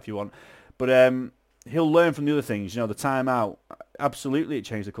about that if you want. But he'll learn from the other things. The timeout, absolutely it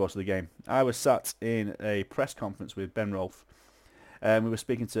changed the course of the game. I was sat in a press conference with Ben Rolfe, We were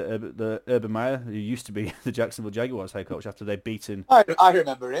speaking to the Urban Meyer, who used to be the Jacksonville Jaguars head coach, after they'd beaten... I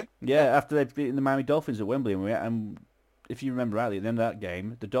remember him. Yeah, after they'd beaten the Miami Dolphins at Wembley. And if you remember rightly, at the end of that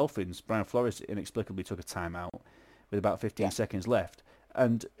game, the Dolphins, Brian Flores inexplicably took a timeout with about 15 seconds left.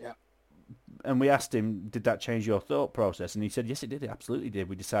 And we asked him, did that change your thought process? And he said, yes, it did. It absolutely did.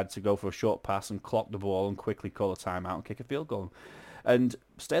 We decided to go for a short pass and clock the ball and quickly call a timeout and kick a field goal. And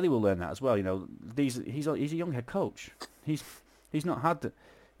Staley will learn that as well. You know, he's a young head coach. He's not had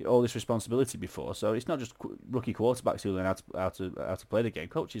all this responsibility before, so it's not just rookie quarterbacks who learn how to play the game.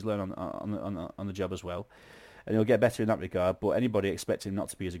 Coaches learn on the job as well, and he'll get better in that regard. But anybody expecting him not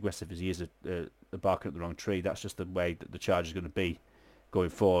to be as aggressive as he is, barking up the wrong tree, that's just the way that the charge is going to be going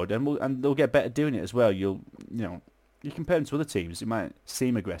forward, and they'll get better doing it as well. You compare them to other teams, it might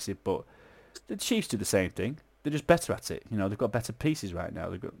seem aggressive, but the Chiefs do the same thing. They're just better at it. You know, they've got better pieces right now.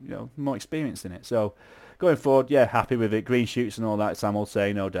 They've got more experience in it. So going forward, happy with it. Green shoots and all that, Sam will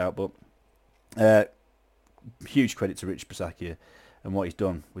say, no doubt. But huge credit to Rich Bisaccia and what he's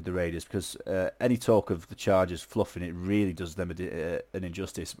done with the Raiders, because any talk of the Chargers fluffing it really does them an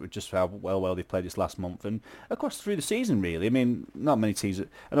injustice with just how well they played this last month and across through the season, really. I mean, not many teams...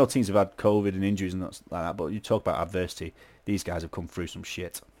 I know teams have had COVID and injuries and like that, but you talk about adversity, these guys have come through some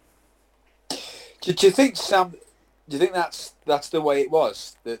shit. Do you think, Sam? Do you think that's the way it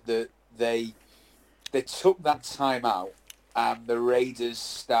was? That they took that time out, and the Raiders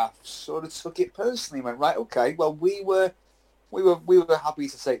staff sort of took it personally. Went, right, okay. Well, we were happy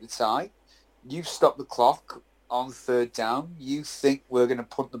to take the tie. You stopped the clock on third down. You think we're going to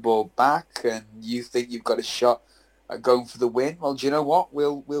punt the ball back, and you think you've got a shot at going for the win. Well, do you know what?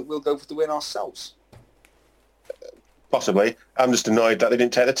 We'll go for the win ourselves. Possibly. I'm just annoyed that they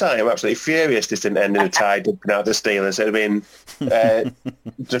didn't take the tie. I'm absolutely furious this didn't end in a tie dumping out the Steelers. It would have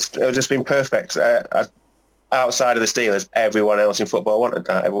been just been perfect. Outside of the Steelers, everyone else in football wanted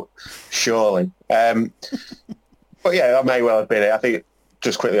that, surely. But yeah, that may well have been it. I think,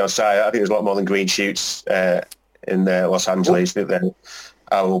 just quickly on side, I think there's a lot more than green shoots in Los Angeles.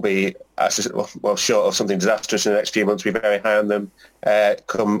 I will be, short of something disastrous in the next few months, be very high on them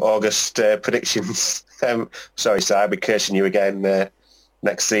come August predictions. Sorry, Si, I'll be cursing you again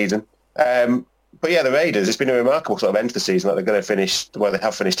next season. But yeah, the Raiders, it's been a remarkable sort of end to the season. Like they're going to finish, well, they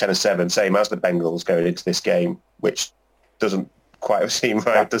have finished 10-7, same as the Bengals going into this game, which doesn't quite seem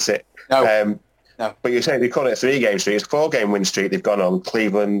right, does it? No. No. But you're saying they call it a 3-game streak. It's a 4-game win streak they've gone on.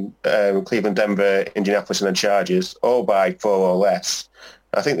 Cleveland, Denver, Indianapolis, and then Chargers, all by 4 or less.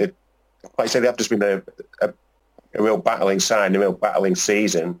 I think that, like I say, they've just been a real battling side, a real battling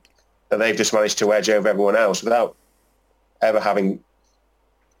season, that they've just managed to edge over everyone else without ever having,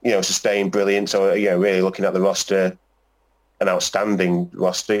 sustained brilliance or, really looking at the roster, an outstanding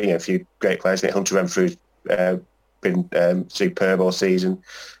roster, a few great players. Hunter Renfrew's been superb all season.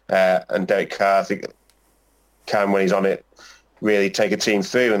 And Derek Carr, I think, can, when he's on it, really take a team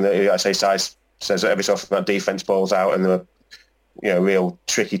through. And I say, Size says that every so often that defense balls out and they're real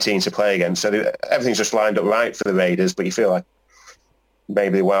tricky teams to play against. So everything's just lined up right for the Raiders, but you feel like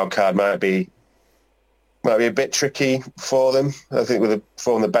maybe the wild card might be a bit tricky for them. I think with the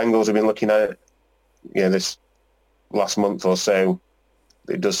form the Bengals have been looking at, this last month or so,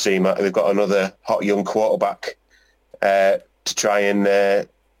 it does seem like they've got another hot young quarterback to try and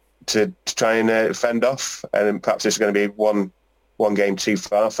fend off, and perhaps this is going to be one game too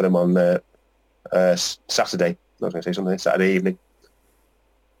far for them on Saturday. I was going to say something Saturday evening.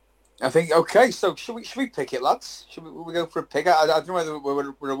 I think, okay, so should we pick it, lads? Should we go for a pick? I don't know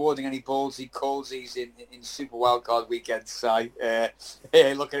whether we're awarding any ballsy callsies in Super Wildcard Weekend, Si.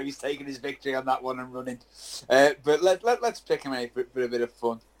 Look at him, he's taking his victory on that one and running. But let's pick him for a bit of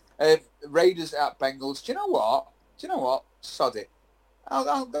fun. Raiders at Bengals. Do you know what? Sod it.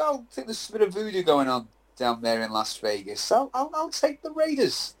 I'll think there's a bit of voodoo going on down there in Las Vegas. I'll take the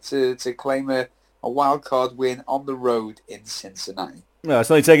Raiders to claim a wildcard win on the road in Cincinnati. No,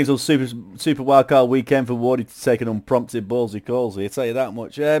 it's only taking until Super Wildcard Weekend for Wardy to take an unprompted ballsy callsy. I'll tell you that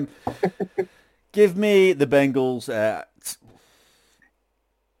much. Give me the Bengals.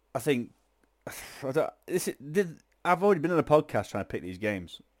 I think I've already been on a podcast trying to pick these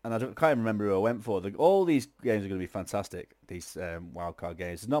games, and I can't remember who I went for. All these games are going to be fantastic, these wildcard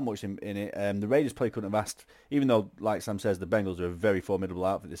games. There's not much in it. The Raiders probably couldn't have asked, even though, like Sam says, the Bengals are a very formidable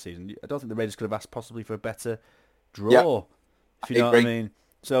outfit this season. I don't think the Raiders could have asked possibly for a better draw, if you know what I mean.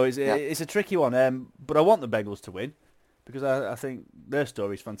 So it's a tricky one, but I want the Bengals to win because I think their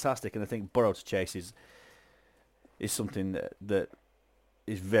story is fantastic, and I think Burrow to chase is something that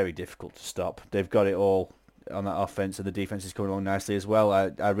is very difficult to stop. They've got it all on that offense, and the defense is coming along nicely as well.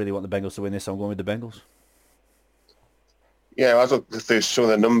 I really want the Bengals to win this, so I'm going with the Bengals. Yeah, I was looking through some of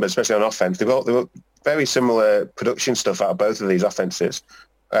the numbers, especially on offense. They've got very similar production stuff out of both of these offenses,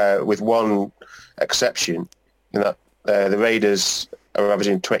 with one exception, in that the Raiders are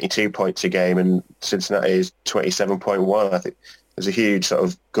averaging 22 points a game and Cincinnati is 27.1. I think there's a huge sort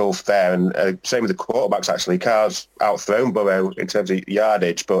of gulf there. And same with the quarterbacks, actually. Carr's outthrown Burrow in terms of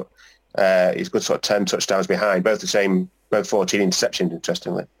yardage, but he's good sort of 10 touchdowns behind, both 14 interceptions,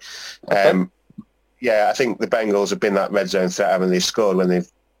 interestingly. Okay. Yeah, I think the Bengals have been that red zone threat, haven't they? Scored when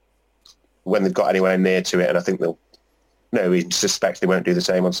they've got anywhere near to it, and I think we suspect they won't do the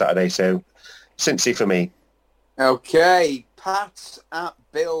same on Saturday. So, Cincy for me. Okay, Pats at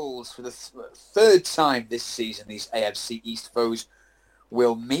Bills for the third time this season. These AFC East foes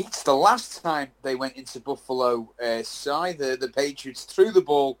will meet. The last time they went into Buffalo, the Patriots threw the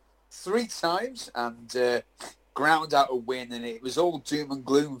ball 3 times and ground out a win, and it was all doom and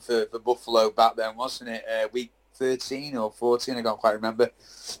gloom for Buffalo back then, wasn't it? Week 13 or 14, I can't quite remember.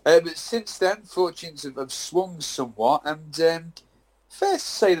 But since then, fortunes have swung somewhat, and fair to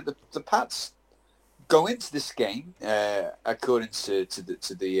say that the Pats go into this game, according to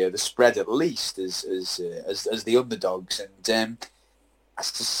the spread at least, as the underdogs, and I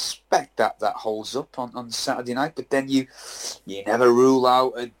suspect that holds up on Saturday night. But then you never rule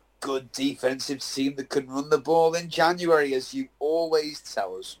out a good defensive team that can run the ball in January, as you always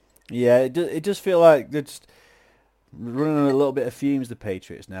tell us. Yeah, it does feel like they're just running on a little bit of fumes, the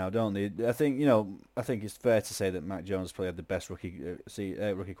Patriots now, don't they? I think it's fair to say that Mac Jones probably had the best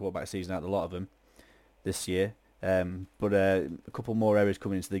rookie quarterback season out of a lot of them this year. But a couple more errors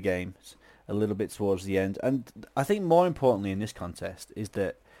coming into the game a little bit towards the end. And I think more importantly in this contest is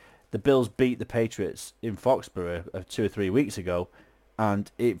that the Bills beat the Patriots in Foxborough 2 or 3 weeks ago,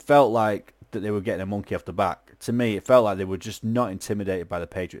 and it felt like that they were getting a monkey off the back. To me, it felt like they were just not intimidated by the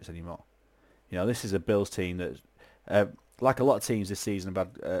Patriots anymore. This is a Bills team that, like a lot of teams this season,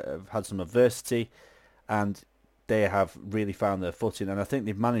 have had some adversity, and they have really found their footing. And I think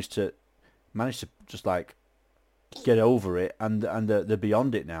they've managed to just like get over it, and they're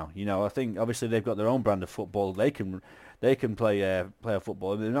beyond it now. I think obviously they've got their own brand of football. They can play a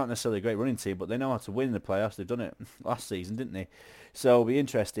football. They're not necessarily a great running team, but they know how to win in the playoffs. They've done it last season, didn't they? So it'll be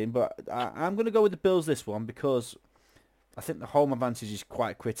interesting. But I'm going to go with the Bills this one because I think the home advantage is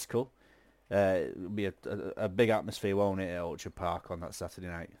quite critical. It'll be a big atmosphere, won't it, at Orchard Park on that Saturday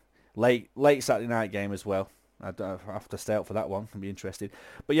night. Late Saturday night game as well. I'd have to stay out for that one. I'll be interested.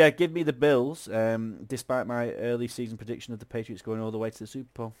 But yeah, give me the Bills, despite my early season prediction of the Patriots going all the way to the Super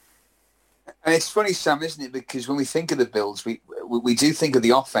Bowl. And it's funny, Sam, isn't it? Because when we think of the Bills, we do think of the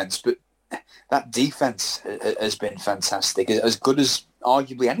offense, but that defense has been fantastic, as good as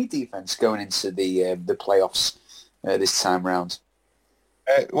arguably any defense going into the playoffs this time round.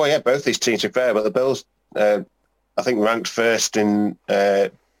 Well, yeah, both these teams are fair, but the Bills, I think, ranked first in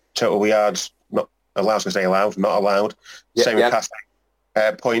total yards not allowed. Not allowed. Yeah, Same with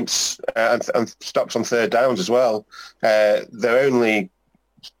passing points and stops on third downs as well. Their only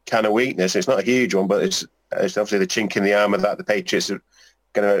kind of weakness, it's not a huge one, but it's obviously the chink in the armour that the Patriots are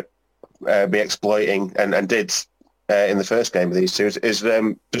going to be exploiting and did in the first game of these two is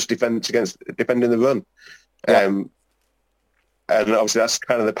just defending the run. Yeah. And obviously that's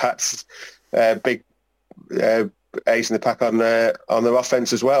kind of the Pats' big ace in the pack on their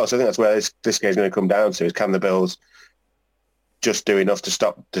offense as well. So I think that's where this game is going to come down to: is can the Bills just do enough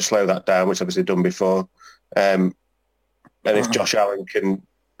to slow that down, which obviously done before. And if Josh Allen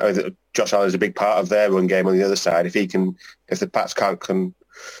is a big part of their run game on the other side. If the Pats can't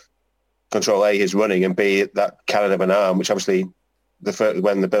control A, his running, and B, that cannon of an arm, which obviously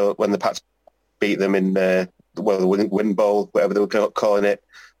when the Pats beat them in the win bowl, whatever they were calling it,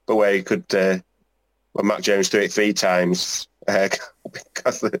 but where he could, when Mac Jones threw it 3 times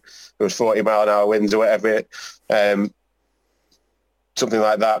because there was 40-mile-an-hour winds or whatever, something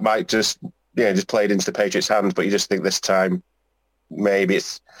like that might just played into the Patriots' hands. But you just think this time maybe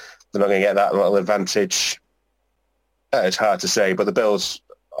they're not going to get that little advantage. It's hard to say, but the Bills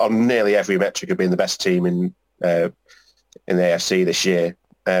on nearly every metric have been the best team in the AFC this year.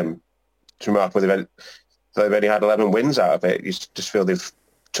 It's remarkable they've only had 11 wins out of it. You just feel they've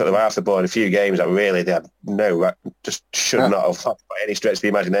took them off the board in a few games that really they had just should not have by any stretch of the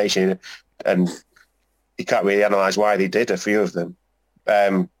imagination, and you can't really analyse why they did a few of them.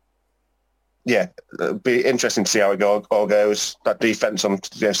 It'll be interesting to see how it all goes. That defence on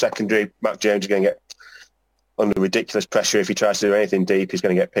secondary, Mac Jones is going to get under ridiculous pressure if he tries to do anything deep. He's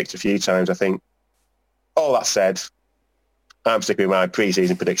going to get picked a few times, I think. All that said, I'm sticking with my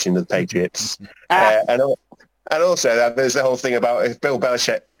pre-season prediction of the Patriots. And also, there's the whole thing about if Bill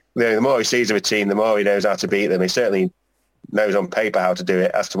Belichick, the more he sees of a team, the more he knows how to beat them. He certainly knows on paper how to do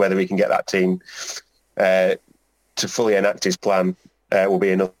it. As to whether he can get that team to fully enact his plan will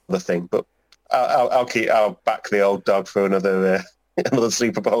be another thing. But I'll back the old dog for another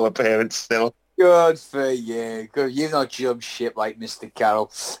Super Bowl appearance still. Good for you. Good. You've not jumped ship like Mr.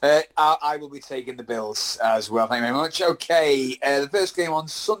 Carroll. I will be taking the Bills as well. Thank you very much. Okay, the first game on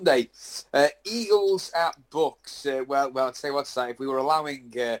Sunday, Eagles at Bucks. Well, I'll tell you what, if we were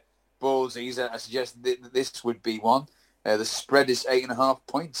allowing ballsies, I suggest that this would be one. The spread is 8.5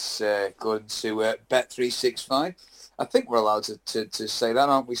 points, according to Bet365. I think we're allowed to say that,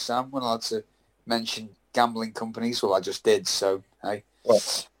 aren't we, Sam? We're allowed to mention gambling companies. Well, I just did, so hey. Well,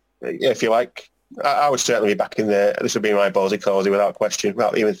 yeah, if you like, I would certainly be back in there. This would be my ballsy callsy without question,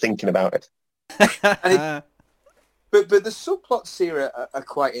 without even thinking about it. But the subplots here are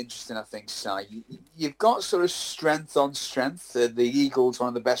quite interesting, I think, Si. You've got sort of strength on strength. The Eagles, one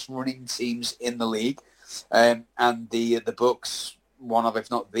of the best running teams in the league, and the Bucks, one of,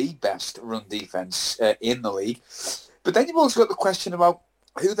 if not the best run defense in the league. But then you've also got the question about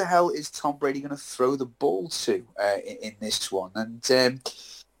who the hell is Tom Brady going to throw the ball to in this one? And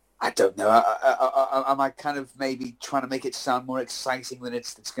I don't know. Am I kind of maybe trying to make it sound more exciting than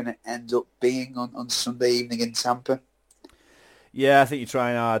it's going to end up being on Sunday evening in Tampa? Yeah, I think you're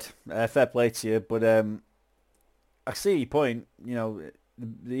trying hard. Fair play to you, but I see your point. You know,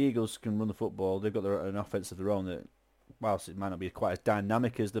 the Eagles can run the football. They've got an offense of their own that, whilst it might not be quite as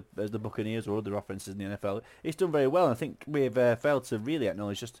dynamic as the Buccaneers or other offenses in the NFL, it's done very well. And I think we've failed to really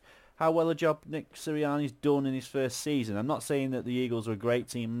acknowledge just how well a job Nick Sirianni's done in his first season. I'm not saying that the Eagles are a great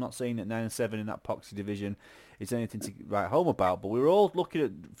team. I'm not saying that 9-7 in that poxy division is anything to write home about. But we were all looking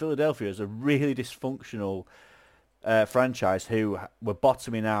at Philadelphia as a really dysfunctional franchise who were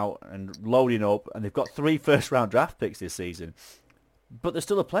bottoming out and loading up, and they've got 3 first-round draft picks this season. But they're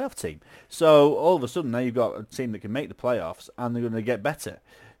still a playoff team. So all of a sudden now you've got a team that can make the playoffs and they're going to get better.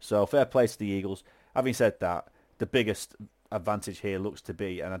 So fair play to the Eagles. Having said that, the biggest advantage here looks to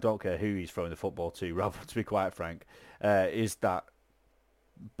be, and I don't care who he's throwing the football to, Rob, to be quite frank, is that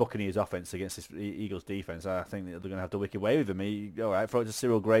Buccaneers offense against this Eagles defense. I think that they're going to have to wicked way with them. All right, throw it to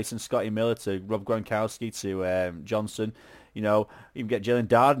Cyril Grayson, Scotty Miller, to Rob Gronkowski, to Johnson. You know, even get Jalen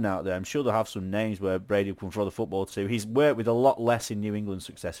Darden out there. I'm sure they'll have some names where Brady can throw the football to. He's worked with a lot less in New England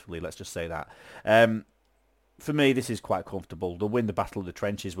successfully, let's just say that. For me, this is quite comfortable. They'll win the battle of the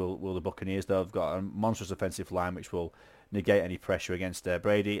trenches, will the Buccaneers. They've got a monstrous offensive line which will negate any pressure against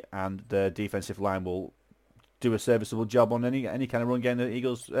Brady, and the defensive line will do a serviceable job on any kind of run game that the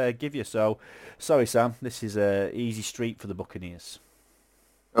Eagles give you. So, sorry, Sam, this is an easy street for the Buccaneers.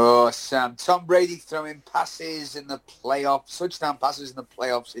 Oh, Sam, Tom Brady throwing passes in the playoffs, touchdown passes in the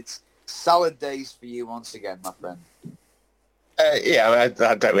playoffs. It's salad days for you once again, my friend. Yeah, I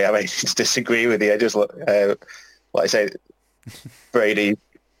don't really have anything to disagree with you. I just, like I say, Brady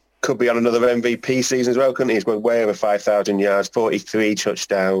could be on another MVP season as well, couldn't he? He's going way over 5,000 yards, 43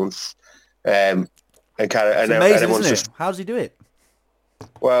 touchdowns. And kind of, it's amazing, isn't it? How does he do it?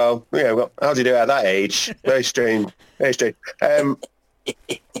 Well, yeah, how does he do it at that age? Very strange. Very strange.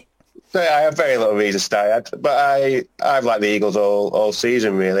 So I have very little reason to start, but I've liked the Eagles all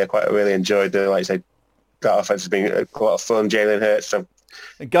season, really. I really enjoyed the, like I say, that offense has been a lot of fun. Jalen Hurts.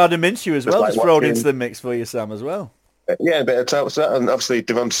 And Gardner Minshew as well, just thrown into the mix for you, Sam, as well. Yeah, a bit of top, and obviously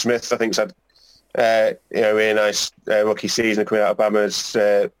Devonta Smith, I think, had a really nice rookie season coming out of Bama's.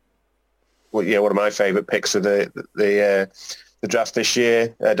 One of my favourite picks of the draft this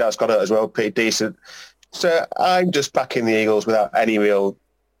year. Dallas Goedert as well, pretty decent. So I'm just backing the Eagles without any real.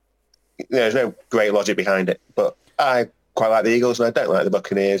 There's no great logic behind it, but I quite like the Eagles and I don't like the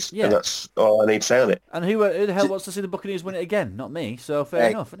Buccaneers, and that's all I need to say on it. And who the hell wants to see the Buccaneers win it again? Not me. So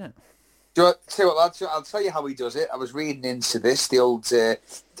fair enough, isn't it? Do you want to see what, lads? I'll tell you how he does it. I was reading into this. The old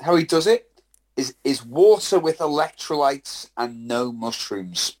how he does it is water with electrolytes and no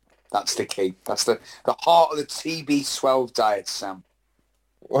mushrooms. That's the key. That's the heart of the TB12 diet, Sam.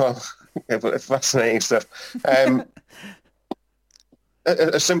 Well, fascinating stuff.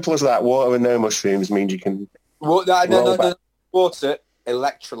 As simple as that, water with no mushrooms means you can... No. Water,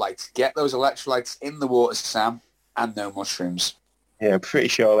 electrolytes. Get those electrolytes in the water, Sam, and no mushrooms. Yeah, I'm pretty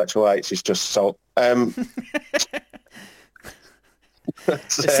sure electrolytes is just salt.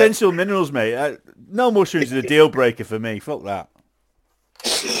 Essential minerals, mate. No mushrooms is a deal breaker for me. Fuck that.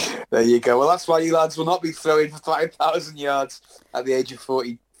 There you go. Well, that's why you lads will not be throwing for 5,000 yards at the age of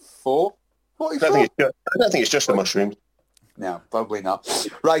 44. 44? I don't think it's just the mushrooms. No, probably not.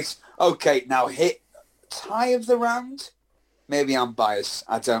 Right. Okay. Now hit tie of the round. Maybe I'm biased.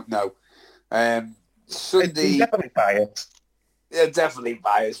 I don't know. Sunday. It's definitely biased. definitely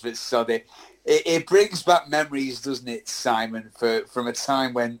biased, but sod it brings back memories, doesn't it, Simon, from a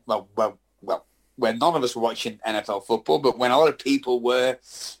time when, when none of us were watching NFL football, but when a lot of people were,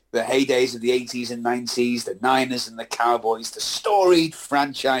 the heydays of the 80s and 90s, the Niners and the Cowboys, the storied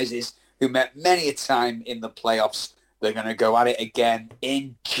franchises who met many a time in the playoffs. They're going to go at it again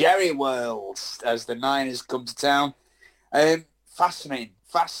in Jerry World as the Niners come to town.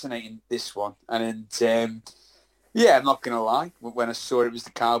 Fascinating, this one. And yeah, I'm not going to lie. When I saw it was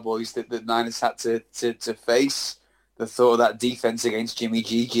the Cowboys that the Niners had to face, the thought of that defense against Jimmy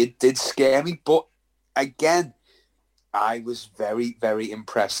G did scare me. But again, I was very, very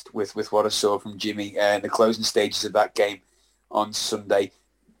impressed with what I saw from Jimmy in the closing stages of that game on Sunday.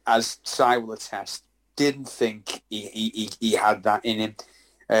 As Cy will attest, didn't think he had that in him,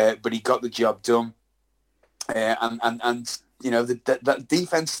 but he got the job done. And you know, that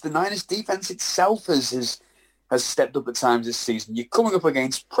defense, the Niners defense itself has stepped up at times this season. You're coming up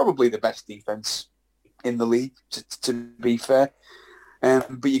against probably the best defense in the league, to be fair.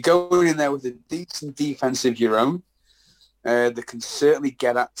 But you're going in there with a decent defense of your own that can certainly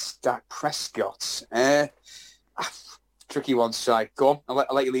get at Dak Prescott. Tricky one, Si. Go on.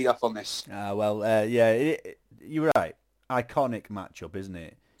 I'll let you lead off on this. You're right. Iconic matchup, isn't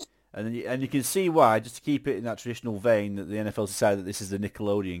it? And you can see why, just to keep it in that traditional vein, that the NFL decided that this is the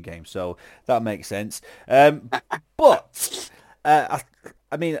Nickelodeon game, so that makes sense. But I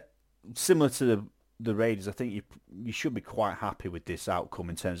mean, similar to the Raiders, I think you should be quite happy with this outcome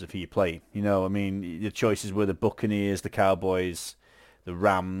in terms of who you play. You know, I mean, the choices were the Buccaneers, the Cowboys, the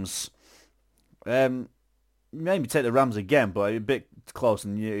Rams. Maybe take the Rams again, but a bit close,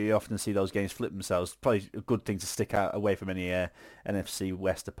 and you often see those games flip themselves. Probably a good thing to stick out away from any NFC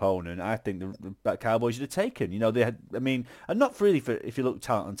West opponent. I think the Cowboys should have taken. You know, they had. I mean, and not really for if you look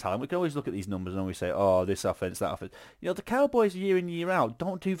talent on talent. We can always look at these numbers and always say, "Oh, this offense, that offense." You know, the Cowboys year in year out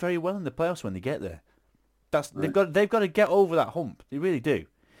don't do very well in the playoffs when they get there. They've got to get over that hump. They really do.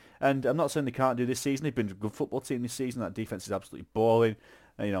 And I'm not saying they can't do this season. They've been a good football team this season. That defense is absolutely balling.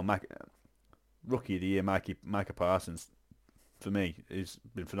 And, you know, Rookie of the Year, Micah Parsons, for me, has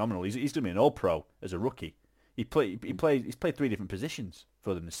been phenomenal. He's going to be an All-Pro as a rookie. He's played 3 different positions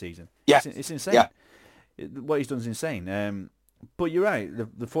for them this season. Yeah. It's insane. Yeah. What he's done is insane. But you're right.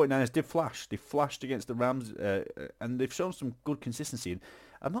 The 49ers did flash. They flashed against the Rams, and they've shown some good consistency. And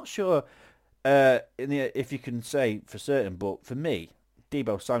I'm not sure if you can say for certain, but for me,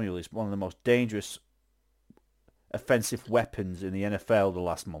 Deebo Samuel is one of the most dangerous offensive weapons in the NFL the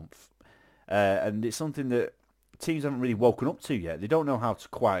last month. And it's something that teams haven't really woken up to yet. They don't know how to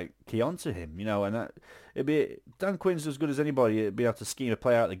quite key on to him, you know. And Dan Quinn's as good as anybody to be able to scheme a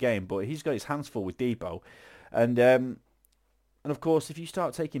play out of the game, but he's got his hands full with Deebo. And of course, if you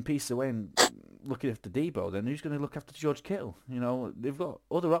start taking pieces away and looking after Deebo, then who's going to look after George Kittle? You know, they've got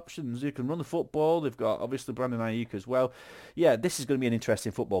other options. You can run the football. They've got obviously Brandon Ayuk as well. Yeah, this is going to be an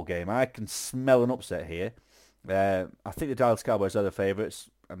interesting football game. I can smell an upset here. I think the Dallas Cowboys are the favourites.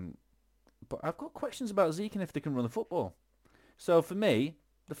 But I've got questions about Zeke and if they can run the football. So for me,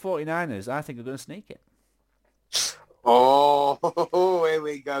 the 49ers, I think, are going to sneak it. Oh, here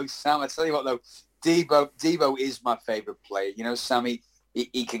we go, Sam. I tell you what, though, Deebo is my favourite player. You know, Sammy,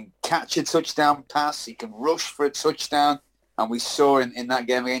 he can catch a touchdown pass. He can rush for a touchdown. And we saw in that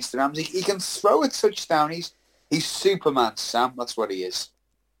game against the Rams, he can throw a touchdown. He's Superman, Sam. That's what he is.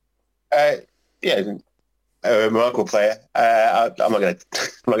 Yeah. A remarkable player. I'm not going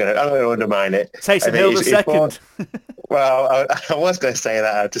to undermine it. Taysom Hill the second. Well, I was going to say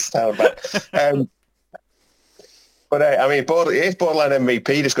that. I just sound bad. But I mean, it's borderline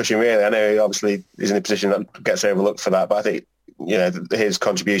MVP discussion, really. I know he obviously is in a position that gets overlooked for that, but I think, you know, his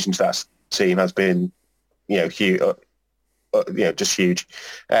contribution to that team has been, you know, huge. Just huge.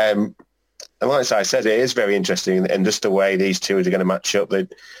 And like I said, it is very interesting, and just the way these two are going to match up.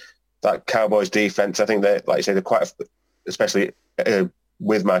 That Cowboys defense, I think that, like you say, they're quite, especially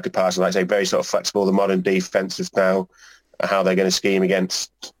with Micah Parsons, like I say, very sort of flexible. The modern defenses now, how they're going to scheme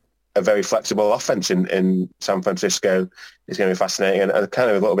against a very flexible offense in San Francisco is going to be fascinating, and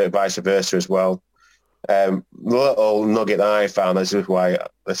kind of a little bit vice versa as well. The little nugget that I found, this is how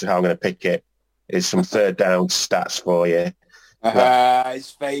I'm going to pick it, is some third down stats for you.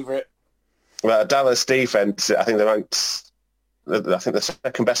 His favourite. Well, Dallas defense, I think they're ranked. I think the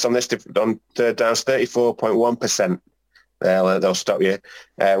second best on this on third downs, 34.1%. They'll stop you.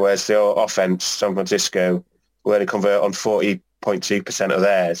 Whereas the offense, San Francisco, will only convert on 40.2% of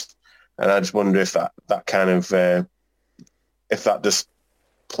theirs. And I just wonder if that kind of if that just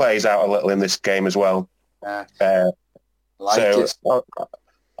plays out a little in this game as well. I'll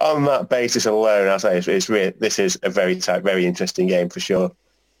on that basis alone, I'll say this is a very tight, very interesting game for sure.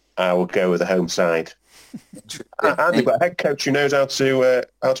 I will go with the home side. And they've got a head coach who knows how to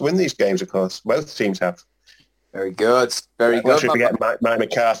win these games, of course. Both teams have. Very good. Very Not good. sure forget Mike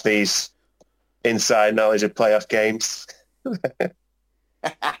McCarthy's inside knowledge of playoff games.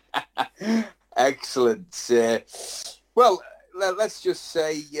 Excellent. Well, let's just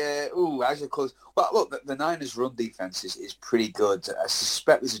say, as it close. Well, look, the Niners' run defense is pretty good. I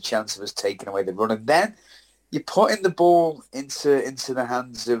suspect there's a chance of us taking away the run, and then you're putting the ball into the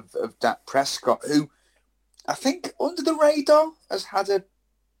hands of Dak Prescott, who I think under the radar has had a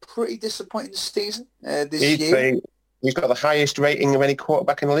pretty disappointing season this year. He's got the highest rating of any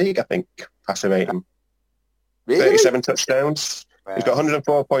quarterback in the league, I think, passer rating. Really? 37 touchdowns. Wow. He's got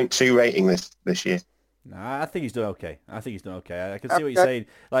 104.2 rating this year. Nah, I think he's done okay. I can see what you're saying.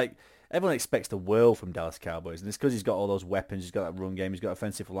 Like, everyone expects the world from Dallas Cowboys, and it's because he's got all those weapons, he's got that run game, he's got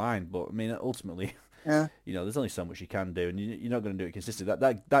offensive line. But, I mean, ultimately, there's only so much you can do, and you're not going to do it consistently.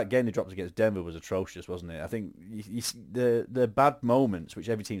 That game they dropped against Denver was atrocious, wasn't it? I think the bad moments, which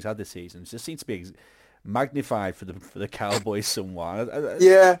every team's had this season, just seem to be magnified for the Cowboys somewhat.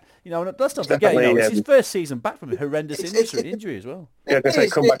 Let's not forget, it's his first season back from a horrendous injury as well. Yeah, I can say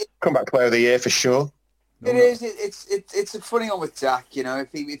comeback player of the year for sure. It is. It's a funny one with Dak.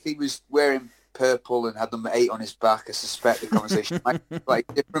 If he was wearing purple and had number 8 on his back, I suspect the conversation might be quite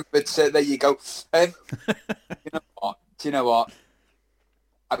different. But there you go. Do you know what?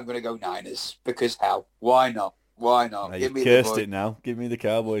 I'm going to go Niners because hell, why not? Why not? Now, you've cursed it now. Give me the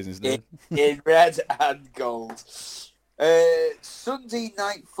Cowboys instead. In red and gold. Sunday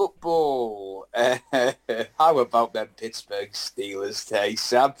night football. How about them Pittsburgh Steelers, hey,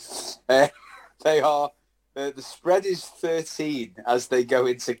 Sam? They are. The spread is 13 as they go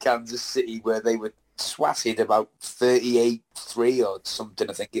into Kansas City, where they were swatted about 38-3 or something,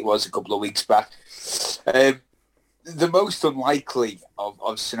 I think it was, a couple of weeks back. The most unlikely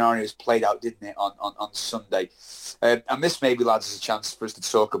of scenarios played out, didn't it, on Sunday? And this maybe, lads, is a chance for us to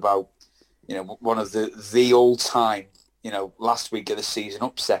talk about, one of the all-time, last week of the season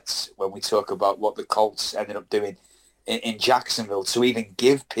upsets when we talk about what the Colts ended up doing in Jacksonville to even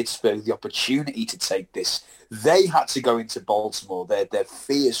give Pittsburgh the opportunity to take this. They had to go into Baltimore, their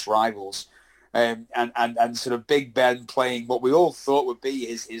fierce rivals, and sort of Big Ben playing what we all thought would be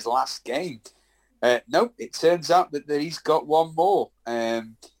his last game. No, it turns out that he's got one more.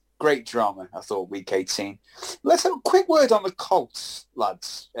 Great drama, I thought, Week 18. Let's have a quick word on the Colts,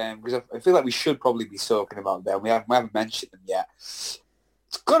 lads, because I feel like we should probably be talking about them. We haven't mentioned them yet. It's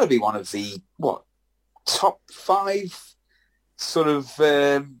got to be one of the, top 5 sort of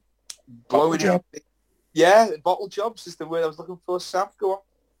blowing job. Yeah, bottle jobs is the word I was looking for. Sam, go on.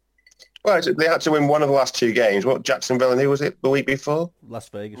 Well, they had to win one of the last 2 games. What, Jacksonville, and who was it the week before? Las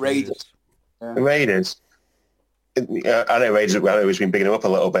Vegas Raiders. The Raiders. I know Raiders. I know we've been bigging them up a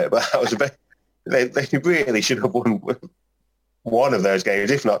little bit, but that was a bit. They really should have won one of those games,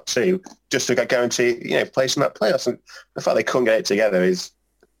 if not 2, just to guarantee place in that playoffs. And the fact they couldn't get it together is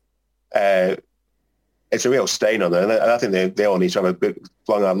it's a real stain on them. And I think they all need to have a big,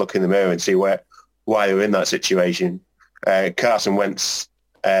 long hard look in the mirror and see why they're in that situation. Carson Wentz,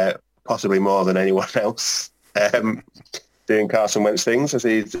 possibly more than anyone else, doing Carson Wentz things as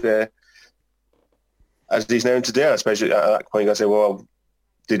he's known to do. I suppose at that point I say, well,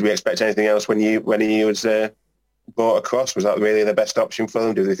 did we expect anything else when he was brought across? Was that really the best option for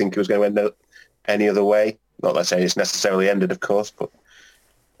them? Do they think it was going to end up any other way? Not that saying it's necessarily ended, of course, but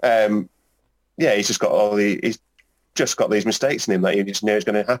he's just got these mistakes in him that you just know is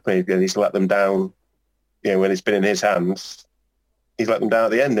going to happen. He's let them down. When it's been in his hands, he's let them down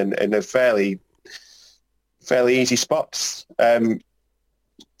at the end in they're fairly easy spots. I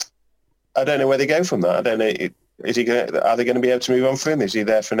don't know where they go from that. I don't know. Are they going to be able to move on for him? Is he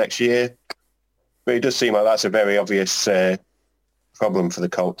there for next year? But it does seem like that's a very obvious problem for the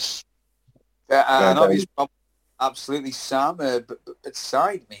Colts. An obvious problem, absolutely, Sam. But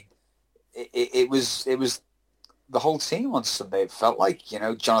aside, I mean, it was the whole team on Sunday. It felt like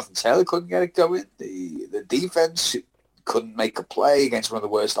Jonathan Taylor couldn't get it going. The defense couldn't make a play against one of the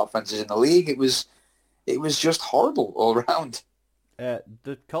worst offenses in the league. It was just horrible all around.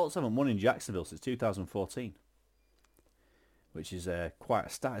 The Colts haven't won in Jacksonville since 2014, which is quite a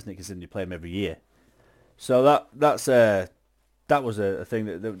stat, isn't it, considering you play them every year. So that was a thing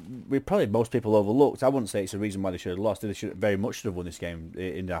that probably most people overlooked. I wouldn't say it's a reason why they should have lost. They very much should have won this game,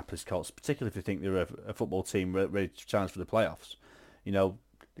 Indianapolis Colts, particularly if you think they're a football team ready to challenge for the playoffs. They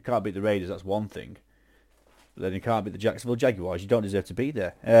can't beat the Raiders, that's one thing. then you can't beat the Jacksonville Jaguars. You don't deserve to be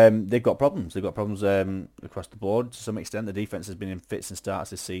there. They've got problems. They've got problems across the board to some extent. The defense has been in fits and starts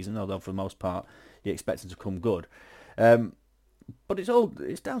this season, although for the most part you expect them to come good. But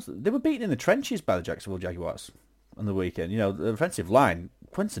it's down. They were beaten in the trenches by the Jacksonville Jaguars on the weekend. You know, the offensive line,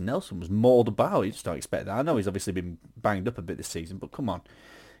 Quentin Nelson was mauled about. You just don't expect that. I know he's obviously been banged up a bit this season, but come on.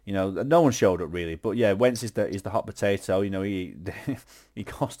 You know, no one showed up really. But yeah, Wentz is the hot potato. You know, he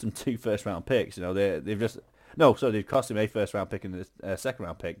cost them 2 first-round picks. You know, they've cost him a first-round pick and a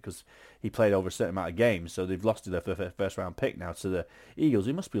second-round pick because he played over a certain amount of games. So they've lost their first-round pick now to the Eagles.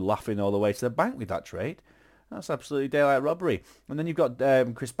 He must be laughing all the way to the bank with that trade. That's absolutely daylight robbery. And then you've got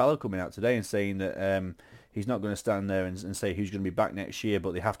Chris Ballard coming out today and saying that he's not going to stand there and say who's going to be back next year,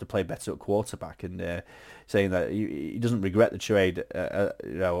 but they have to play better at quarterback, and saying that he doesn't regret the trade,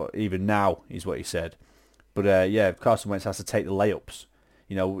 you know, even now, is what he said. But yeah, Carson Wentz has to take the layups.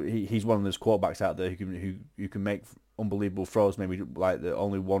 You know, he's one of those quarterbacks out there who can make unbelievable throws, maybe like the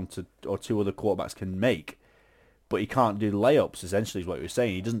only one or two other quarterbacks can make. But he can't do the layups, essentially, is what he was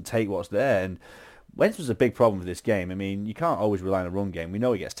saying. He doesn't take what's there, and Wentz was a big problem for this game. I mean, you can't always rely on a run game. We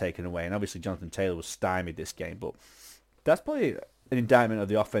know he gets taken away, and obviously Jonathan Taylor was stymied this game, but that's probably an indictment of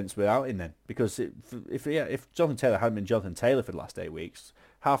the offense without him then. Because if Jonathan Taylor hadn't been Jonathan Taylor for the last 8 weeks,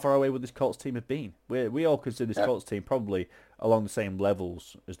 how far away would this Colts team have been? We all consider this Colts team probably along the same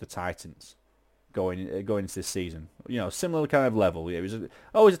levels as the Titans going into this season. You know, similar kind of level. It was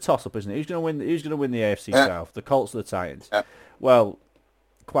always a toss-up, isn't it? Who's going to win the AFC South, the Colts or the Titans? Well,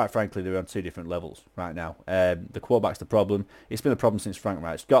 quite frankly, they're on two different levels right now. The quarterback's the problem. It's been a problem since Frank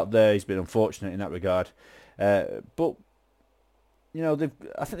Reich's got there. He's been unfortunate in that regard. But, you know,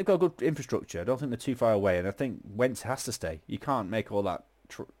 I think they've got a good infrastructure. I don't think they're too far away, and I think Wentz has to stay. You can't make all that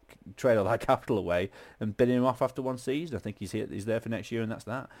trade all that capital away and bin him off after one season. I think he's there for next year, and that's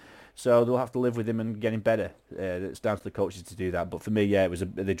that. So they'll have to live with him and get him better. It's down to the coaches to do that. But for me, yeah,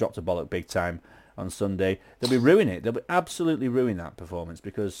 they dropped a bollock big time on Sunday. They'll be ruining it. They'll be absolutely ruining that performance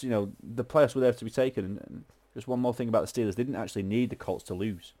because, you know, the playoffs were there to be taken. And just one more thing about the Steelers. They didn't actually need the Colts to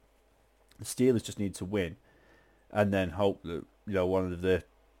lose. The Steelers just need to win and then hope that, you know, one of the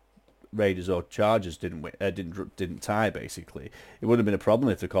Raiders or Chargers didn't tie, basically. It wouldn't have been a problem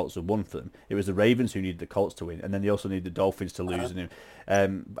if the Colts had won for them. It was the Ravens who needed the Colts to win, and then they also needed the Dolphins to lose.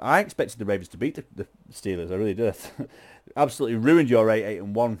 I expected the Ravens to beat the Steelers. I really did. Absolutely ruined your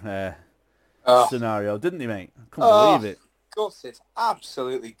 8-1 scenario, didn't they, mate? I couldn't believe it. Gutted.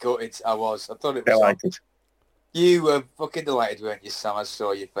 Absolutely gutted I was. I thought it was... Delighted. You were fucking delighted, weren't you, Sam? I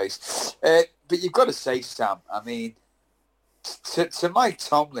saw your face. But you've got to say, Sam, I mean, to Mike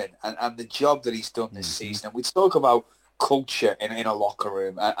Tomlin and the job that he's done this season, and we talk about culture in a locker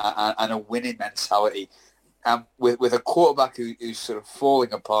room and a winning mentality, with a quarterback who's sort of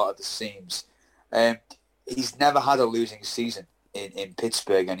falling apart at the seams. He's never had a losing season in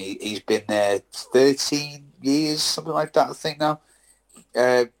Pittsburgh, and he's been there 13 years, something like that, I think now.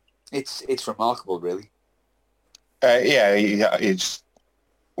 It's remarkable, really. It's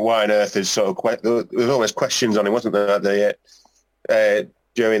why on earth is sort of there was almost questions on him, wasn't there?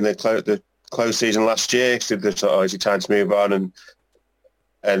 During the close season last year, so they thought, is it time to move on?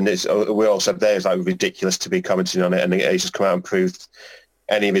 And it's we all said there it's like ridiculous to be commenting on it, and he's just come out and proved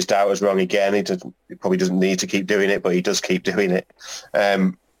any of his doubters wrong again. He probably doesn't need to keep doing it, but he does keep doing it.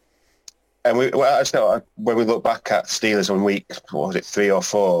 And when we look back at Steelers on week 3 or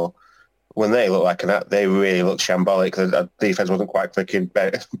 4. When they looked like that, they really looked shambolic. The defense wasn't quite clicking.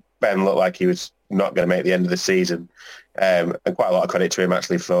 Ben looked like he was not going to make the end of the season, and quite a lot of credit to him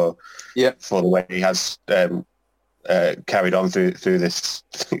actually for the way he has carried on through this.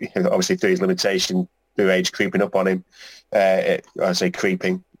 Obviously, through his limitation, through age creeping up on him. I say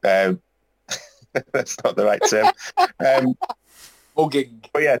creeping. That's not the right term. Bugging.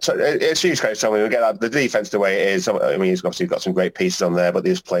 But yeah, it's huge credit to him. We get that. The defense the way it is. I mean, he's obviously got some great pieces on there, but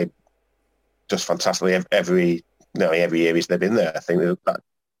they've played just fantastically every year they've been there. I think that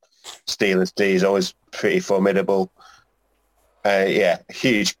Steelers D is always pretty formidable.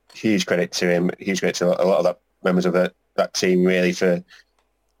 Huge credit to him. Huge credit to a lot of the members of that team really for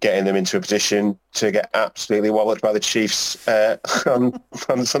getting them into a position to get absolutely walloped by the Chiefs on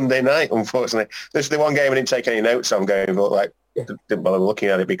Sunday night. Unfortunately, this is the one game I didn't take any notes on going, but didn't bother looking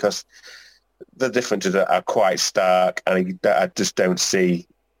at it because the differences are quite stark, and I just don't see.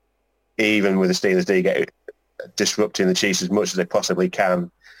 Even with the Steelers D disrupting the Chiefs as much as they possibly can,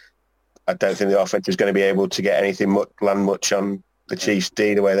 I don't think the offense is going to be able to get anything land much on the Chiefs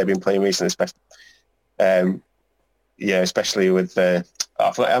D the way they've been playing recently. Especially with I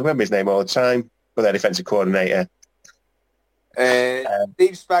remember his name all the time, but their defensive coordinator, Steve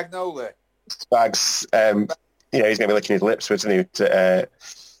Spagnuolo. Spags, he's going to be licking his lips, isn't he,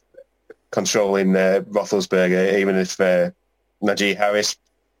 controlling Roethlisberger, even if Najee Harris,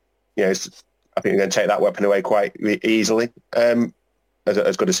 I think they're going to take that weapon away quite easily,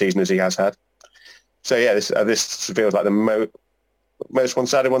 as good a season as he has had. So, yeah, this feels like the most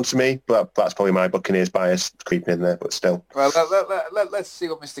one-sided one to me, but that's probably my Buccaneers bias creeping in there, but still. Well, let's see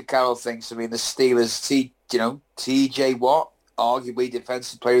what Mr. Carroll thinks. I mean, the Steelers, T.J. Watt, arguably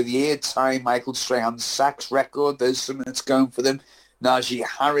Defensive Player of the Year, tying Michael Strahan's sacks record. There's something that's going for them. Najee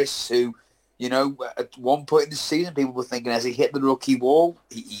Harris, who, at one point in the season, people were thinking, has he hit the rookie wall?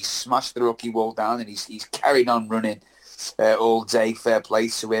 He smashed the rookie wall down, and he's carried on running all day. Fair play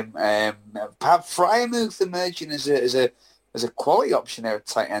to him. Pat Fryermuth emerging as a quality option there at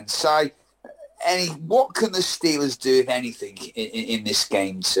tight end. So, what can the Steelers do, if anything, in this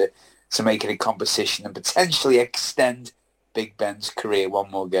game to make it a competition and potentially extend Big Ben's career one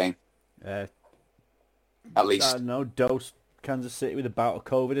more game? At least. I don't know, dose Kansas City with a bout of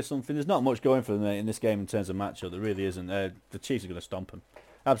COVID or something. There's not much going for them in this game in terms of matchup. There really isn't. The Chiefs are going to stomp them.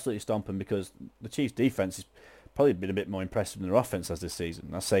 Absolutely stomp them, because the Chiefs' defense has probably been a bit more impressive than their offense has this season.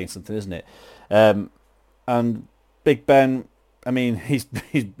 That's saying something, isn't it? And Big Ben, I mean, he's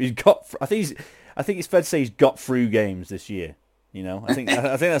got. I think it's fair to say he's got through games this year. I think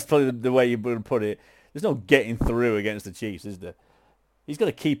that's probably the way you would put it. There's no getting through against the Chiefs, is there? He's got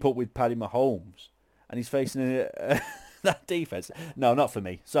to keep up with Paddy Mahomes, and he's facing that defense. No, not for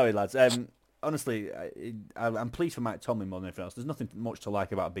me. Sorry, lads. Honestly, I'm pleased for Mike Tomlin more than anything else. There's nothing much to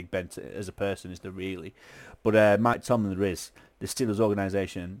like about Big Ben as a person, is there really? But Mike Tomlin, there is. The Steelers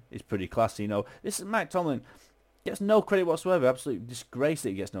organisation is pretty classy. This is Mike Tomlin. Gets no credit whatsoever. Absolute disgrace that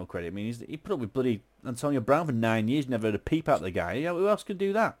he gets no credit. I mean, he put up with bloody Antonio Brown for 9 years. Never had a peep out of the guy. Who else can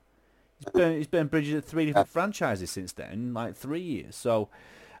do that? He's burned bridges at 3 different franchises since then, in like 3 years. So,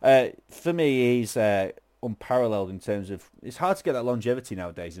 for me, he's unparalleled in terms of... It's hard to get that longevity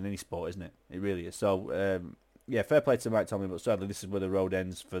nowadays in any sport, isn't it? It really is. So, fair play to Mike Tomlin, but sadly, this is where the road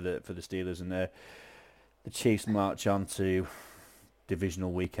ends for the Steelers, and the Chiefs march on to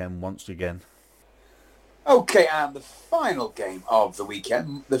divisional weekend once again. Okay, and the final game of the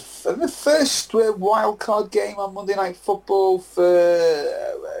weekend, the first wildcard game on Monday Night Football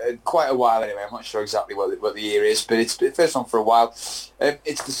for quite a while anyway. I'm not sure exactly what the year is, but it's the first one for a while.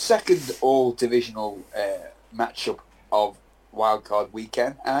 It's the second all-divisional matchup of wildcard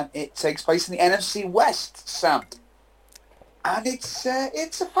weekend, and it takes place in the NFC West, Sam. And it's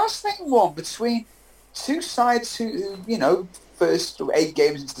a fascinating one between two sides who first 8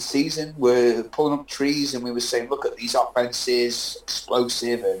 games into the season were pulling up trees, and we were saying, look at these offenses,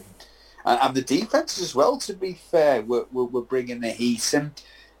 explosive, and the defenses as well, to be fair, were bringing the heat. And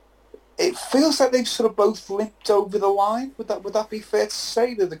it feels like they've sort of both limped over the line. Would that be fair to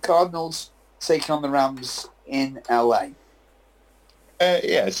say, that the Cardinals taking on the Rams in LA?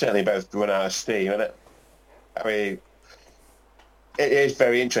 Yeah, certainly both run out of steam. And I mean, it is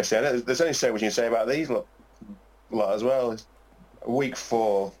very interesting. There's only so much you can say about these lot as well. Week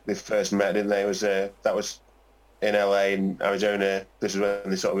 4, they first met, didn't they? That was in LA and Arizona. This is when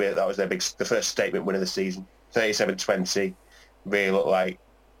they that was their the first statement win of the season. 37-20, really looked like,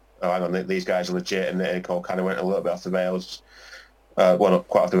 oh, hang on, these guys are legit, and it all kind of went a little bit off the rails. Well, not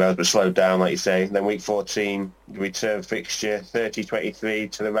quite off the rails, but slowed down, like you say. Then week 14, the return fixture,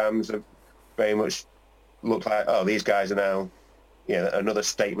 30-23 to the Rams, very much looked like, oh, these guys are now, another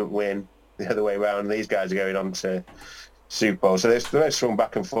statement win the other way around. These guys are going on to Super Bowl. So they're both swung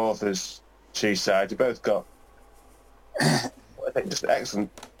back and forth as two sides. They both got, I think, just excellent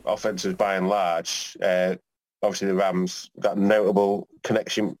offenses by and large. Obviously, the Rams got a notable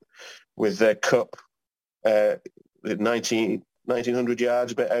connection with their Cup, 1,900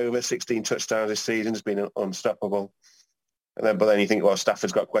 yards, a bit over, 16 touchdowns this season. Has been unstoppable. But then you think, well,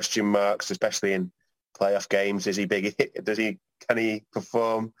 Stafford's got question marks, especially in playoff games. Is he big? Can he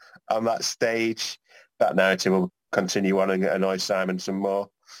perform on that stage? That narrative will continue on and annoy Simon some more.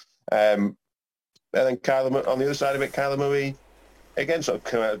 And then Kyler, on the other side of it, Kyler Murray, again, sort of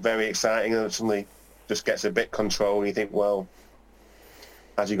come out very exciting, and suddenly just gets a bit control, and you think, well,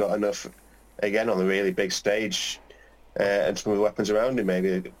 has he got enough, again, on the really big stage, and some of the weapons around him?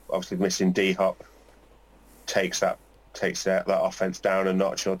 Maybe, obviously, missing D-Hop takes that offense down a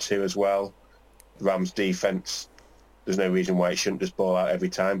notch or two as well. The Rams' defense, there's no reason why it shouldn't just ball out every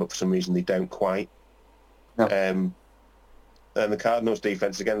time, but for some reason they don't quite. No. And the Cardinals'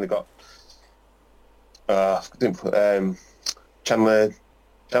 defense, again, they got Chandler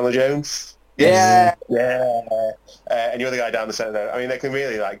Jones. Yeah. And the other guy down the centre. I mean, they can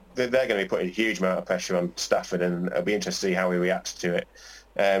really, they're going to be putting a huge amount of pressure on Stafford, and it'll be interesting to see how he reacts to it.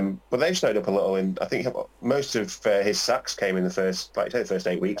 But they've slowed up a little, and I think most of his sacks came in the first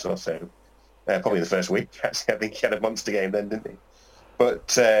 8 weeks or so. Probably in the first week, actually. I think he had a monster game then, didn't he?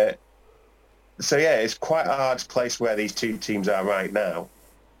 But, so yeah, it's quite a hard place where these two teams are right now.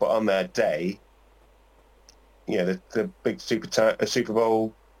 But on their day, the big Super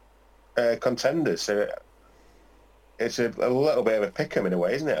Bowl contenders. So it's a little bit of a pick 'em in a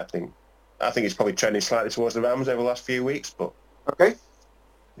way, isn't it? I think it's probably trending slightly towards the Rams over the last few weeks, but Okay.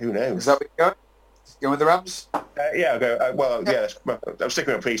 who knows? Is that where you're going? Going with the Rams? Yeah, I'll go. I'm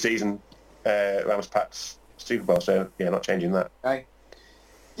sticking with pre-season Rams Pats Super Bowl, so yeah, not changing that. Okay.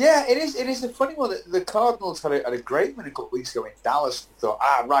 Yeah, it is a funny one. The Cardinals had a great win a couple of weeks ago in Dallas. And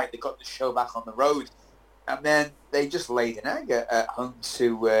thought, right, they got the show back on the road. And then they just laid an egg at home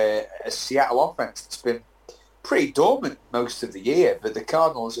to a Seattle offense that's been pretty dormant most of the year. But the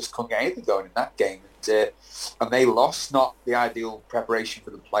Cardinals just couldn't get anything going in that game. And they lost, not the ideal preparation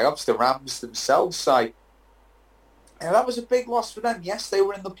for the playoffs. The Rams themselves say, that was a big loss for them. Yes, they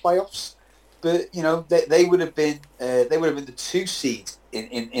were in the playoffs. But, they would have been the 2 seed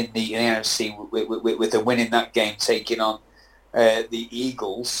in the NFC with a win in that game, taking on the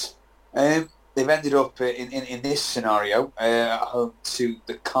Eagles. They've ended up in this scenario at home to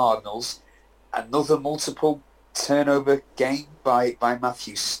the Cardinals. Another multiple turnover game by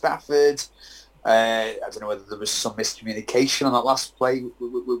Matthew Stafford. I don't know whether there was some miscommunication on that last play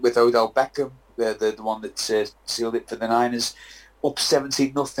with Odell Beckham, the one that sealed it for the Niners, up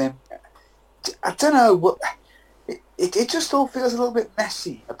 17-0. I don't know what. It just all feels a little bit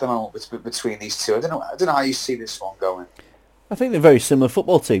messy at the moment between these two. I don't know how you see this one going. I think they're very similar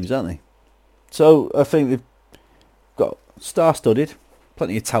football teams, aren't they? So I think they've got star-studded,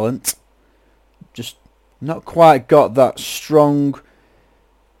 plenty of talent, just not quite got that strong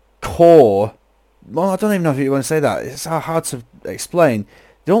core. Well, I don't even know if you want to say that. It's hard to explain.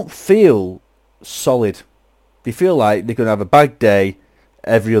 They don't feel solid. They feel like they're going to have a bad day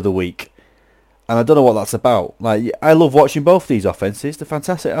every other week. And I don't know what that's about. Like, I love watching both these offenses. They're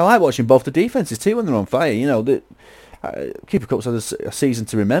fantastic. I like watching both the defenses too when they're on fire. Cooper Kupp's had a season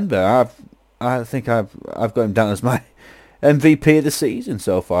to remember. I think I've got him down as my MVP of the season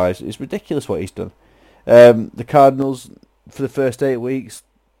so far. It's ridiculous what he's done. The Cardinals, for the first 8 weeks,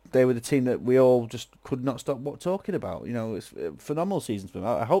 they were the team that we all just could not stop talking about. It's a phenomenal season for them.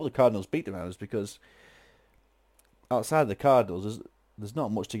 I hope the Cardinals beat the Rams, because outside of the Cardinals, there's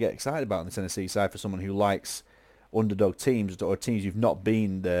not much to get excited about on the Tennessee side for someone who likes underdog teams or teams you've not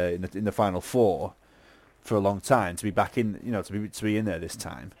been in the Final Four for a long time to be back in, to be in there this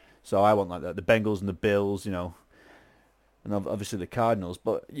time. So I want like that. The Bengals and the Bills, and obviously the Cardinals.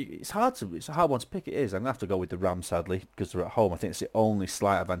 But it's a hard one to pick. It is. I'm gonna have to go with the Rams, sadly, because they're at home. I think it's the only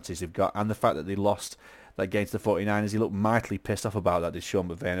slight advantage they've got, and the fact that they lost that game to the 49ers. He looked mightily pissed off about that, did Sean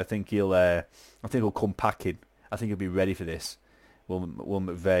McVay. I think he'll come packing. I think he'll be ready for this. Will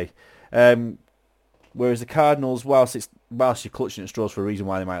McVay. Whereas the Cardinals, whilst you're clutching at straws for a reason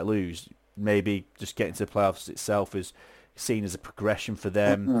why they might lose, maybe just getting to the playoffs itself is seen as a progression for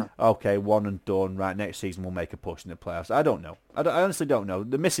them. Mm-hmm. Okay, one and done. Right, next season we'll make a push in the playoffs. I don't know. I honestly don't know.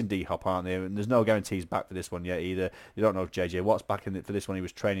 They're missing D-Hop, aren't they? And there's no guarantees back for this one yet either. They don't know if JJ Watt's back in it for this one. He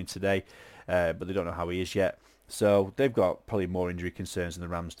was training today, but they don't know how he is yet. So they've got probably more injury concerns than the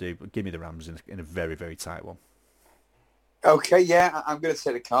Rams do. But give me the Rams in a very, very tight one. Okay, yeah, I'm going to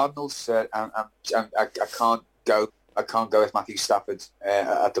say the Cardinals. I can't go with Matthew Stafford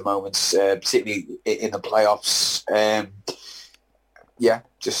at the moment, particularly in the playoffs.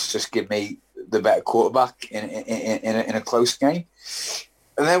 Just give me the better quarterback in a close game.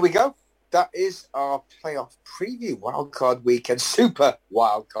 And there we go. That is our playoff preview. Wildcard Weekend, Super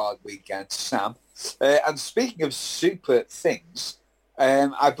Wildcard Weekend, Sam. And speaking of super things,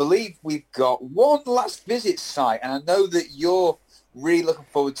 I believe we've got one last visit site, and I know that you're really looking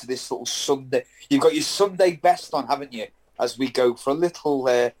forward to this little Sunday. You've got your Sunday best on, haven't you? As we go for a little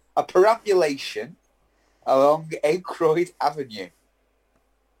a perambulation along Aykroyd Avenue.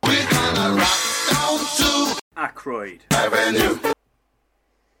 We're gonna rock down to Aykroyd Avenue.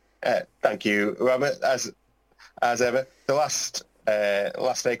 Thank you, Robert. As ever, the last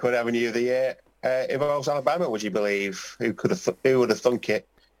Aykroyd Avenue of the year involves Alabama. Would you believe? Who would have thunk it?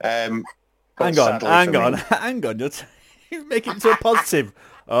 Hang on. You're making it into a positive.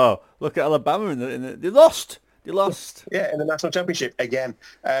 Oh, look at Alabama they lost. Yeah, in the national championship again.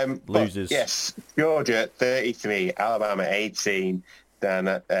 Losers. Yes, Georgia 33, Alabama 18, down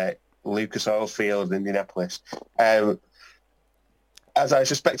at Lucas Oil Field, Indianapolis. As I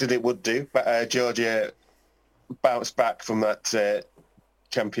suspected it would do, but Georgia bounced back from that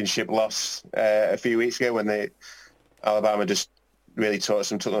championship loss a few weeks ago when Alabama just really torched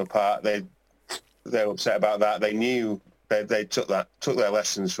them, took them apart. They were upset about that. They knew they took their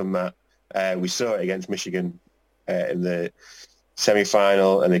lessons from that. We saw it against Michigan in the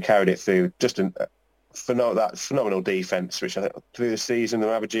semi-final, and they carried it through. Just phenomenal defense, which I think through the season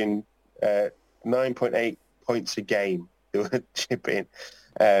they're averaging 9.8 points a game. They were chipping.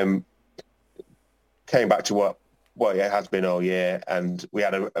 Came back to what it has been all year, and we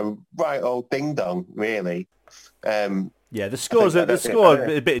had a right old ding dong, really. The score's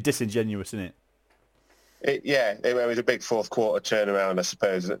a bit disingenuous, isn't it? It was a big fourth quarter turnaround, I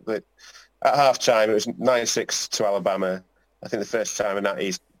suppose. At half time, it was 9-6 to Alabama. I think the first time in that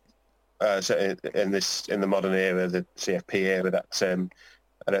East, in the modern era, the CFP era, that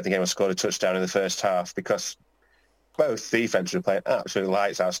I don't think anyone scored a touchdown in the first half because both defenses were playing absolute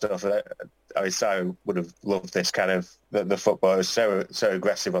lights out stuff. I would have loved this kind of the football. It was so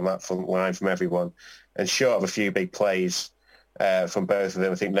aggressive on that front line from everyone, and short of a few big plays from both of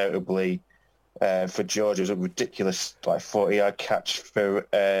them. I think notably for Georgia, it was a ridiculous 40-yard catch for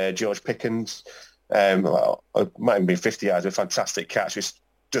George Pickens. It might have been 50 yards, a fantastic catch, which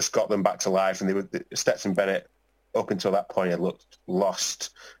just got them back to life. And Stetson Bennett, up until that point, had looked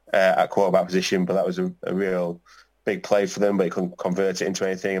lost at quarterback position, but that was a real big play for them, but he couldn't convert it into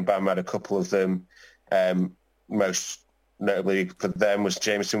anything. And Bam had a couple of them. Most notably for them was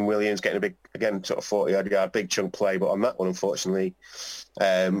Jameson Williams getting a big, again, sort of 40-yard, big chunk play. But on that one, unfortunately,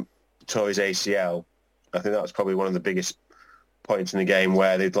 tore his ACL. I think that was probably one of the biggest points in the game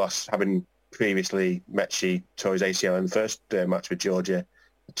where they'd lost, having previously Mechie tore his ACL in the first match with Georgia.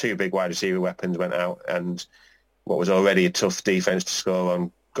 Two big wide receiver weapons went out, and what was already a tough defense to score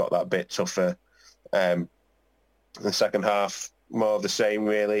on got that bit tougher. The second half, more of the same,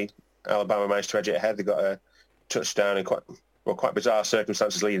 really. Alabama managed to edge it ahead. They got a touchdown in quite bizarre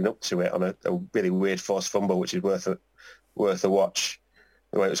circumstances leading up to it on a really weird forced fumble, which is worth a watch.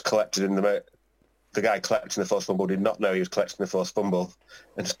 The way it was collected the guy collecting the forced fumble did not know he was collecting the forced fumble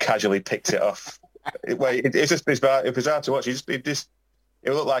and just casually picked it off. It was bizarre to watch.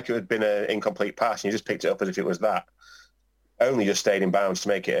 It looked like it had been an incomplete pass, and he just picked it up as if it was that. Only just stayed in bounds to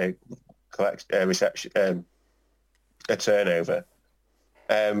make it a turnover,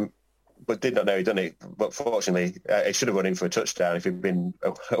 but did not know he'd done it. But fortunately, it should have run in for a touchdown if he'd been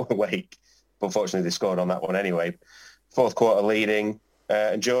awake. But fortunately, they scored on that one anyway. Fourth quarter leading,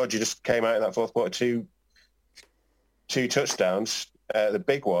 and Georgia just came out in that fourth quarter two touchdowns. The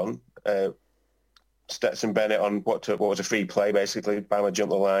big one, Stetson Bennett on what was a free play, basically. Bama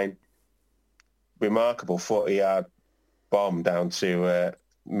jumped the line. Remarkable 40-yard bomb down to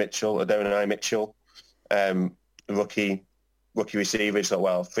Adonai Mitchell. Rookie receiver. Just thought,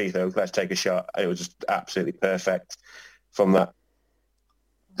 well, free throw, let's take a shot. And it was just absolutely perfect from that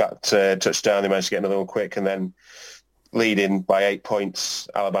touchdown. They managed to get another one quick, and then leading by 8 points.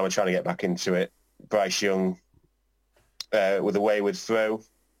 Alabama trying to get back into it. Bryce Young with a wayward throw,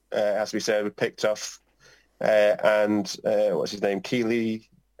 as we said, picked off, and what's his name, Keely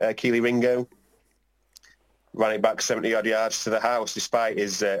Ringo, ran it back 70-odd yards to the house, despite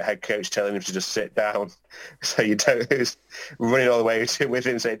his head coach telling him to just sit down. So you don't, he was running all the way with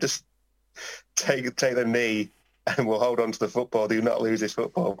him, saying, just take the knee and we'll hold on to the football. Do not lose this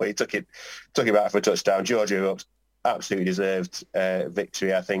football. But he took it back for a touchdown. Georgia absolutely deserved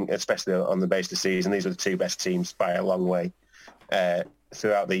victory, I think, especially on the base of the season. These were the two best teams by a long way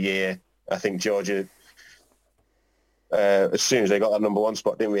throughout the year. I think Georgia, as soon as they got that number one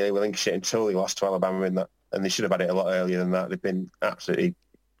spot, didn't really relinquish it until they lost to Alabama in that. And they should have had it a lot earlier than that. They've been absolutely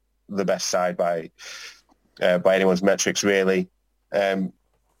the best side by anyone's metrics, really. And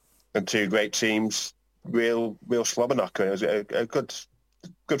two great teams, real slobber knocker. It was a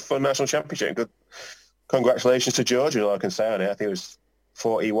good fun national championship. And good congratulations to Georgia, all I can say on it. I think it was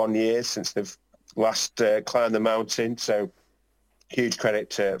 41 years since they've last climbed the mountain. So huge credit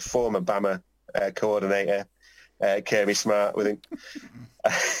to former Bama coordinator Kirby Smart.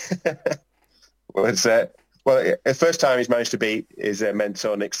 The first time he's managed to beat his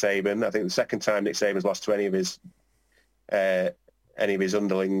mentor Nick Saban. I think the second time Nick Saban's lost to any of his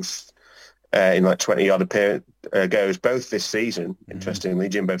underlings in 20-odd appearance goes, both this season. Interestingly,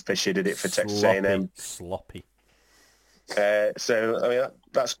 Jimbo Fisher did it for Texas A&M. Sloppy. So I mean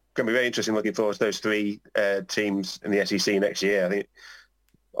that's going to be very interesting. Looking forward to those three teams in the SEC next year. I think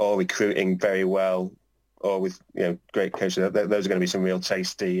all recruiting very well, or with great coaches. Those are going to be some real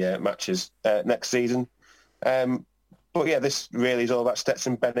tasty matches next season. But yeah, this really is all about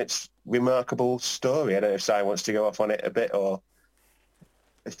Stetson Bennett's remarkable story. I don't know if Si wants to go off on it a bit, or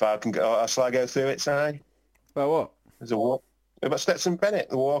if I can go. Or shall I go through it, Si? About what? There's a what? about Stetson Bennett,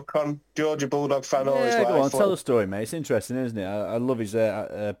 the walk-on Georgia Bulldog fan all his life. Go on, tell the story, mate. It's interesting, isn't it? I love his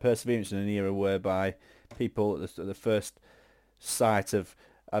perseverance in an era whereby people at the first sight of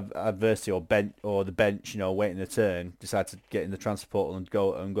adversity or the bench, waiting their turn, decide to get in the transfer portal and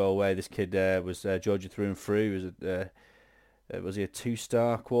go away. This kid was Georgia through and through. Was he a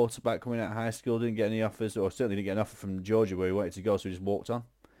 2-star quarterback coming out of high school? Didn't get any offers, or certainly didn't get an offer from Georgia where he wanted to go, so he just walked on.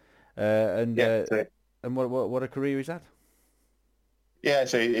 And what a career he's had. Yeah,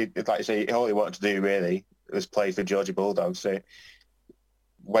 so like I say, all he wanted to do really was play for Georgia Bulldogs. So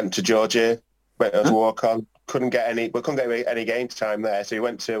went to Georgia, went as walk on, couldn't get any game time there. So he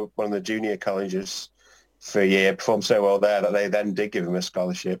went to one of the junior colleges for a year, performed so well there that they then did give him a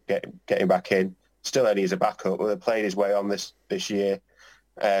scholarship, get him back in. Still only as a backup, but played his way on this year.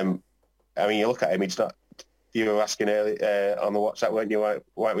 I mean, you look at him; he's not. You were asking earlier on the WhatsApp, weren't you? Why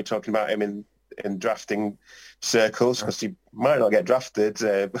aren't we talking about him in drafting circles? Because he might not get drafted.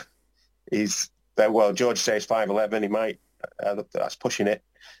 George says 5'11". He might. That's pushing it.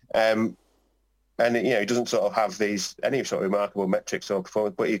 And he doesn't sort of have any sort of remarkable metrics or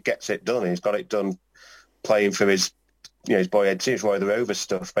performance, but he gets it done. He's got it done playing for his boy Ed Teams, Roy the Rovers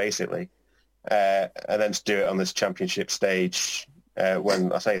stuff, basically. And then to do it on this championship stage,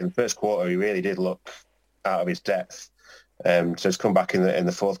 when I say in the first quarter he really did look out of his depth. So to come back in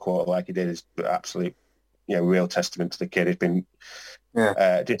the fourth quarter like he did is absolute, real testament to the kid. It's been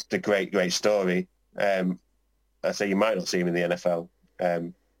just a great story. I say you might not see him in the NFL.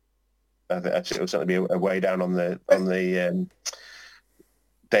 I think it'll certainly be a way down on the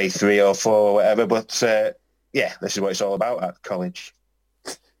day 3 or 4 or whatever. But this is what it's all about at college.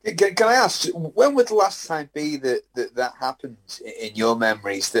 Can I ask, when would the last time be that happened in your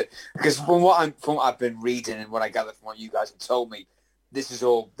memories? Because from what I've been reading and what I gather from what you guys have told me, this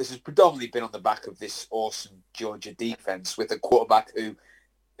has predominantly been on the back of this awesome Georgia defense with a quarterback who,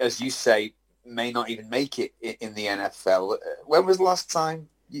 as you say, may not even make it in the NFL. When was the last time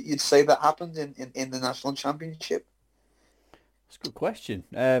you'd say that happened in the national championship? That's a good question.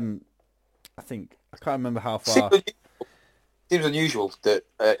 I can't remember how far. Seems unusual that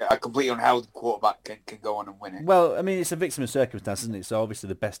a completely unheld quarterback can go on and win it. Well, I mean, it's a victim of circumstance, isn't it? So obviously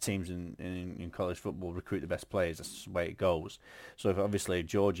the best teams in college football recruit the best players. That's the way it goes. So if obviously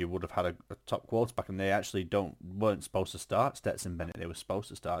Georgia would have had a top quarterback, and they actually weren't supposed to start Stetson Bennett. They were supposed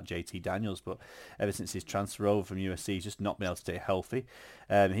to start JT Daniels, but ever since his transfer over from USC, he's just not been able to stay healthy.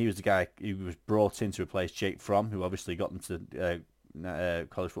 He was the guy who was brought in to replace Jake Fromm, who obviously got them to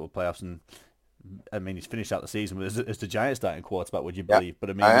college football playoffs, and I mean, he's finished out the season as the Giants starting quarterback, would you believe?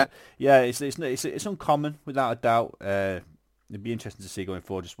 But I mean, it's uncommon without a doubt. It'd be interesting to see going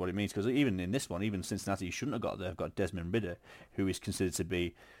forward just what it means, because even in this one, even Cincinnati, you shouldn't have got there. They've got Desmond Ridder, who is considered to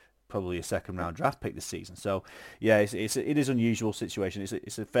be probably a second-round draft pick this season. So yeah, it is an unusual situation.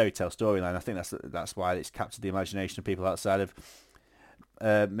 It's a fairy tale storyline. I think that's why it's captured the imagination of people outside of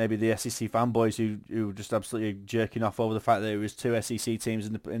maybe the SEC fanboys who were just absolutely jerking off over the fact that there was 2 SEC teams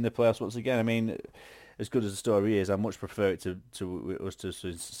in the playoffs once again. I mean, as good as the story is, I much prefer it to us to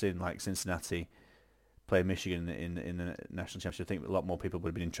seeing like Cincinnati play Michigan in the national championship. I think a lot more people would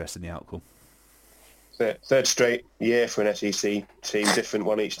have been interested in the outcome. Third straight year for an SEC team, different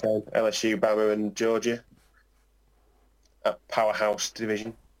one each time. LSU, Bama, and Georgia. A powerhouse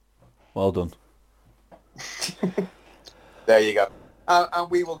division. Well done. There you go. And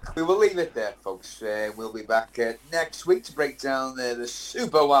we will leave it there, folks. We'll be back next week to break down the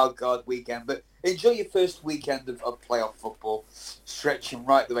Super Wildcard Weekend. But enjoy your first weekend of playoff football, stretching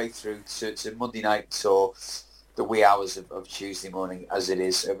right the way through to Monday night or the wee hours of Tuesday morning, as it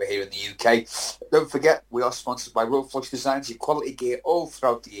is over here in the UK. Don't forget, we are sponsored by Road Flush Designs, your quality gear all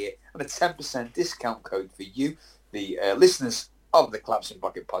throughout the year, and a 10% discount code for you, the listeners of the Claps and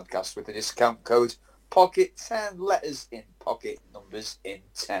Pocket podcast, with the discount code Pocket 10, letters in pocket, numbers in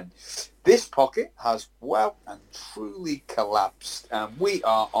 10. This pocket has well and truly collapsed, and we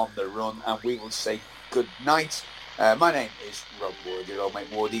are on the run, and we will say good night. My name is Rob Ward, your old mate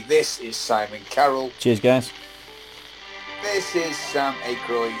Wardy. This is Simon Carroll. Cheers, guys. This is Sam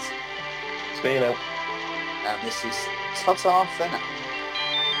Aykroyd. See you now. And this is Ta-ta for now.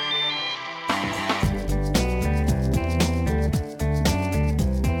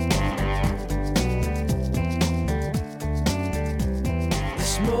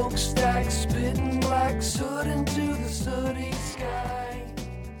 Smokestack spitting black soot into the sooty sky.